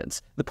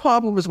abundance. The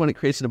problem is when it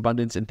creates an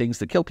abundance in things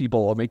that kill people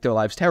or make their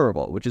lives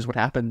terrible, which is what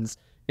happens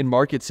in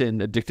markets in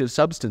addictive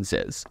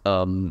substances,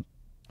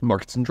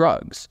 markets in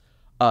drugs.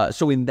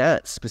 So in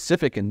that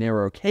specific and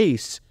narrow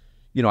case,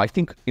 I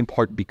think in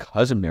part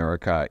because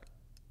America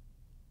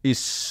is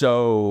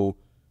so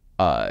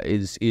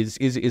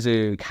is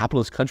a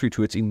capitalist country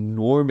to its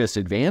enormous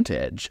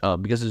advantage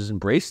because it has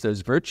embraced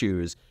those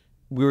virtues.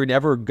 We were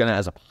never going to,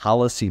 as a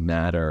policy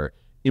matter,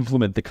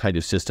 implement the kind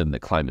of system that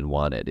Kleiman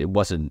wanted. It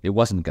wasn't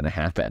going to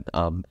happen.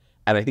 And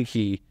I think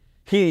he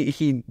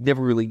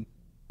never really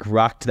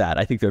grokked that.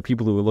 I think there are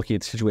people who are looking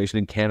at the situation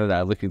in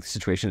Canada, looking at the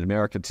situation in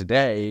America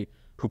today,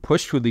 who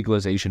pushed for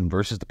legalization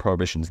versus the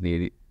prohibitions in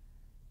the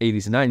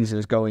 80s and 90s, and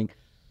is going,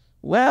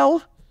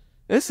 well,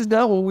 this is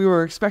not what we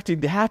were expecting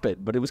to happen,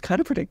 but it was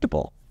kind of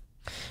predictable.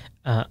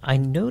 I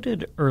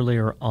noted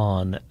earlier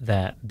on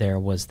that there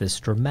was this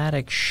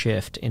dramatic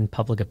shift in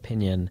public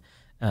opinion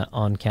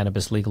on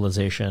cannabis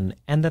legalization,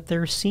 and that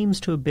there seems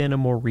to have been a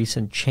more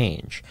recent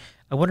change.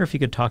 I wonder if you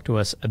could talk to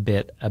us a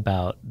bit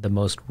about the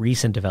most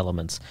recent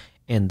developments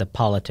in the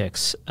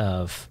politics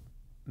of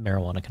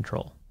marijuana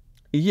control.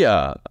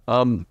 Yeah.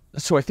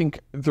 So I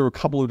think there are a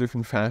couple of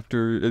different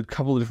factors, a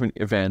couple of different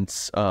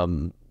events.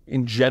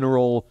 In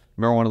general,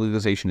 marijuana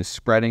legalization is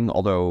spreading,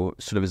 although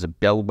sort of as a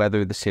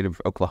bellwether, the state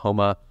of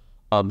Oklahoma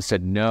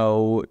said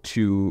no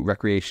to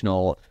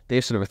recreational. They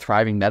have sort of a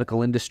thriving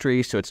medical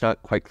industry, so it's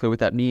not quite clear what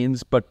that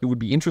means. But it would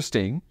be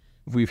interesting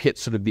if we've hit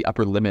sort of the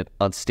upper limit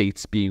on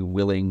states being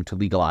willing to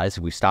legalize,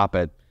 if we stop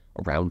at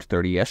around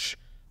 30-ish,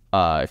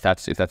 if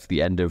that's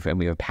the end of, and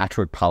we have a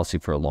patchwork policy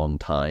for a long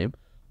time.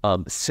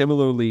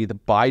 Similarly, the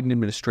Biden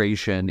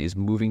administration is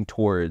moving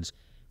towards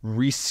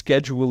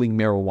rescheduling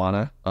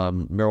marijuana.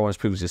 Marijuana is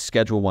previously a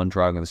Schedule I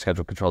drug on the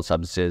Schedule of Controlled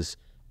Substances,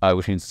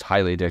 which means it's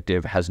highly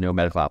addictive, has no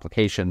medical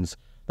applications.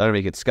 That'll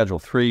make it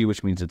Schedule III,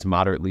 which means it's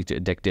moderately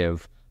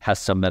addictive, has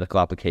some medical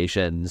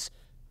applications.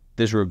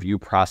 There's a review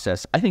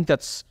process. I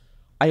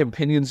have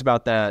opinions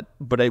about that,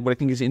 but what I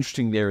think is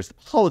interesting there is the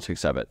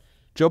politics of it.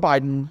 Joe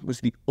Biden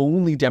was the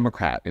only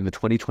Democrat in the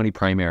 2020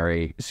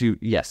 primary, in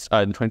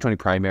the 2020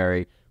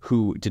 primary,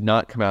 who did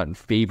not come out and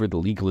favor the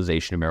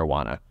legalization of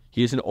marijuana.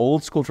 He is an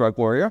old school drug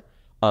warrior.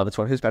 That's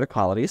one of his better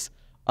qualities.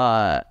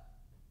 And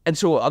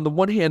so on the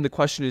one hand, the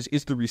question is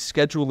the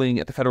rescheduling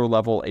at the federal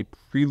level a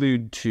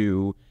prelude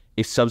to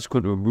a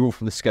subsequent removal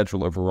from the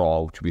schedule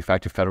overall to be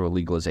effective federal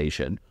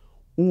legalization?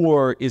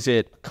 Or is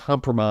it a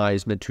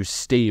compromise meant to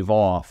stave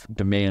off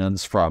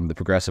demands from the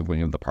progressive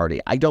wing of the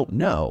party? I don't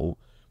know.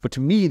 But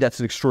to me, that's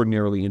an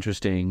extraordinarily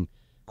interesting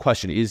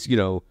question.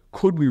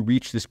 Could we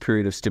reach this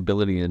period of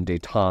stability and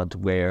détente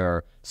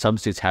where some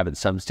states have it,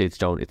 some states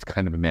don't? It's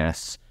kind of a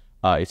mess.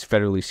 It's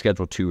federally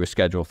Schedule II or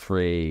Schedule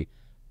III,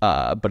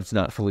 but it's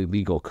not fully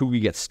legal. Could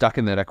we get stuck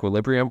in that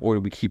equilibrium, or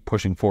do we keep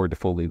pushing forward to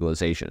full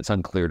legalization? It's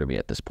unclear to me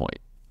at this point.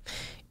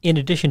 In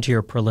addition to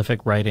your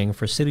prolific writing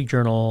for City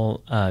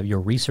Journal, your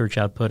research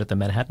output at the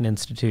Manhattan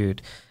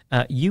Institute,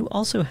 you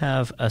also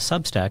have a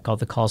Substack called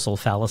The Causal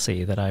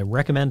Fallacy that I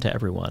recommend to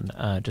everyone.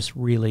 Just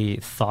really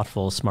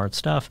thoughtful, smart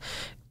stuff.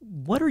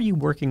 What are you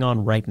working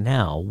on right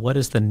now? What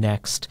is the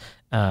next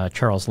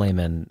Charles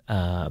Lehman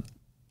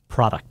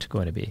product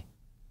going to be?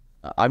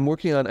 I'm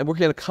working on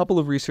a couple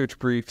of research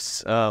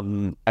briefs,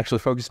 actually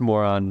focused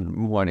more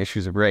on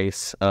issues of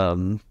race.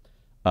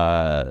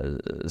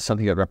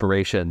 Something about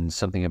reparations,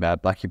 something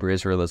about Black Hebrew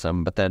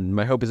Israelism. But then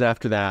my hope is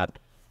after that,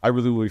 I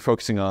really will be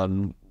focusing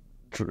on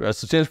a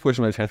substantial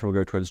portion of my attention will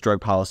go towards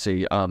drug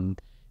policy.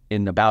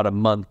 In about a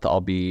month,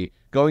 I'll be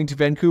going to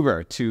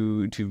Vancouver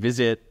to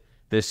visit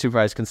the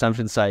supervised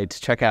consumption site, to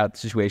check out the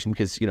situation,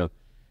 because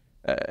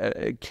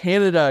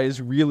Canada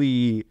is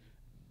really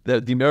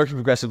the American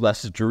progressive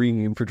left is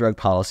dream for drug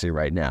policy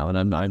right now,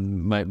 and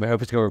my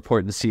hope is to go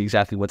report and see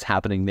exactly what's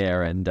happening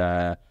there and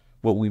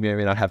what we may or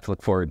may not have to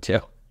look forward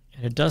to.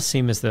 And it does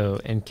seem as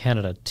though in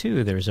Canada,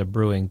 too, there's a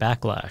brewing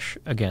backlash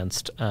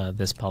against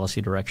this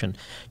policy direction.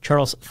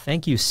 Charles,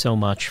 thank you so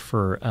much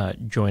for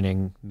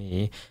joining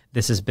me.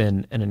 This has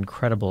been an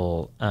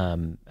incredible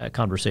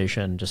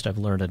conversation. I've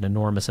learned an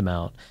enormous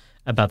amount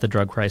about the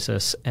drug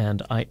crisis,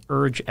 and I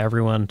urge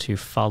everyone to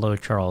follow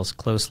Charles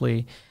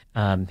closely.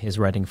 His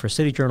writing for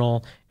City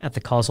Journal, at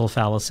The Causal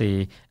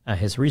Fallacy,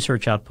 his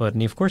research output,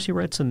 and of course he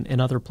writes in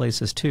other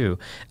places too.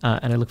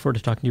 And I look forward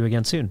to talking to you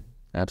again soon.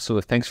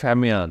 Absolutely. Thanks for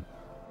having me on.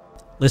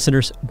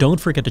 Listeners, don't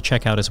forget to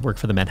check out his work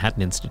for the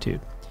Manhattan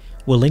Institute.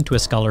 We'll link to a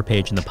scholar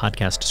page in the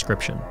podcast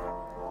description.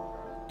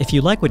 If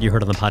you like what you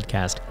heard on the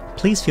podcast,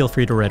 please feel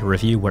free to write a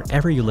review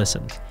wherever you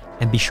listen,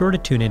 and be sure to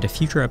tune in to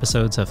future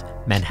episodes of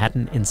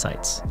Manhattan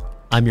Insights.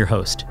 I'm your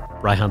host,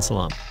 Reihan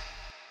Salam.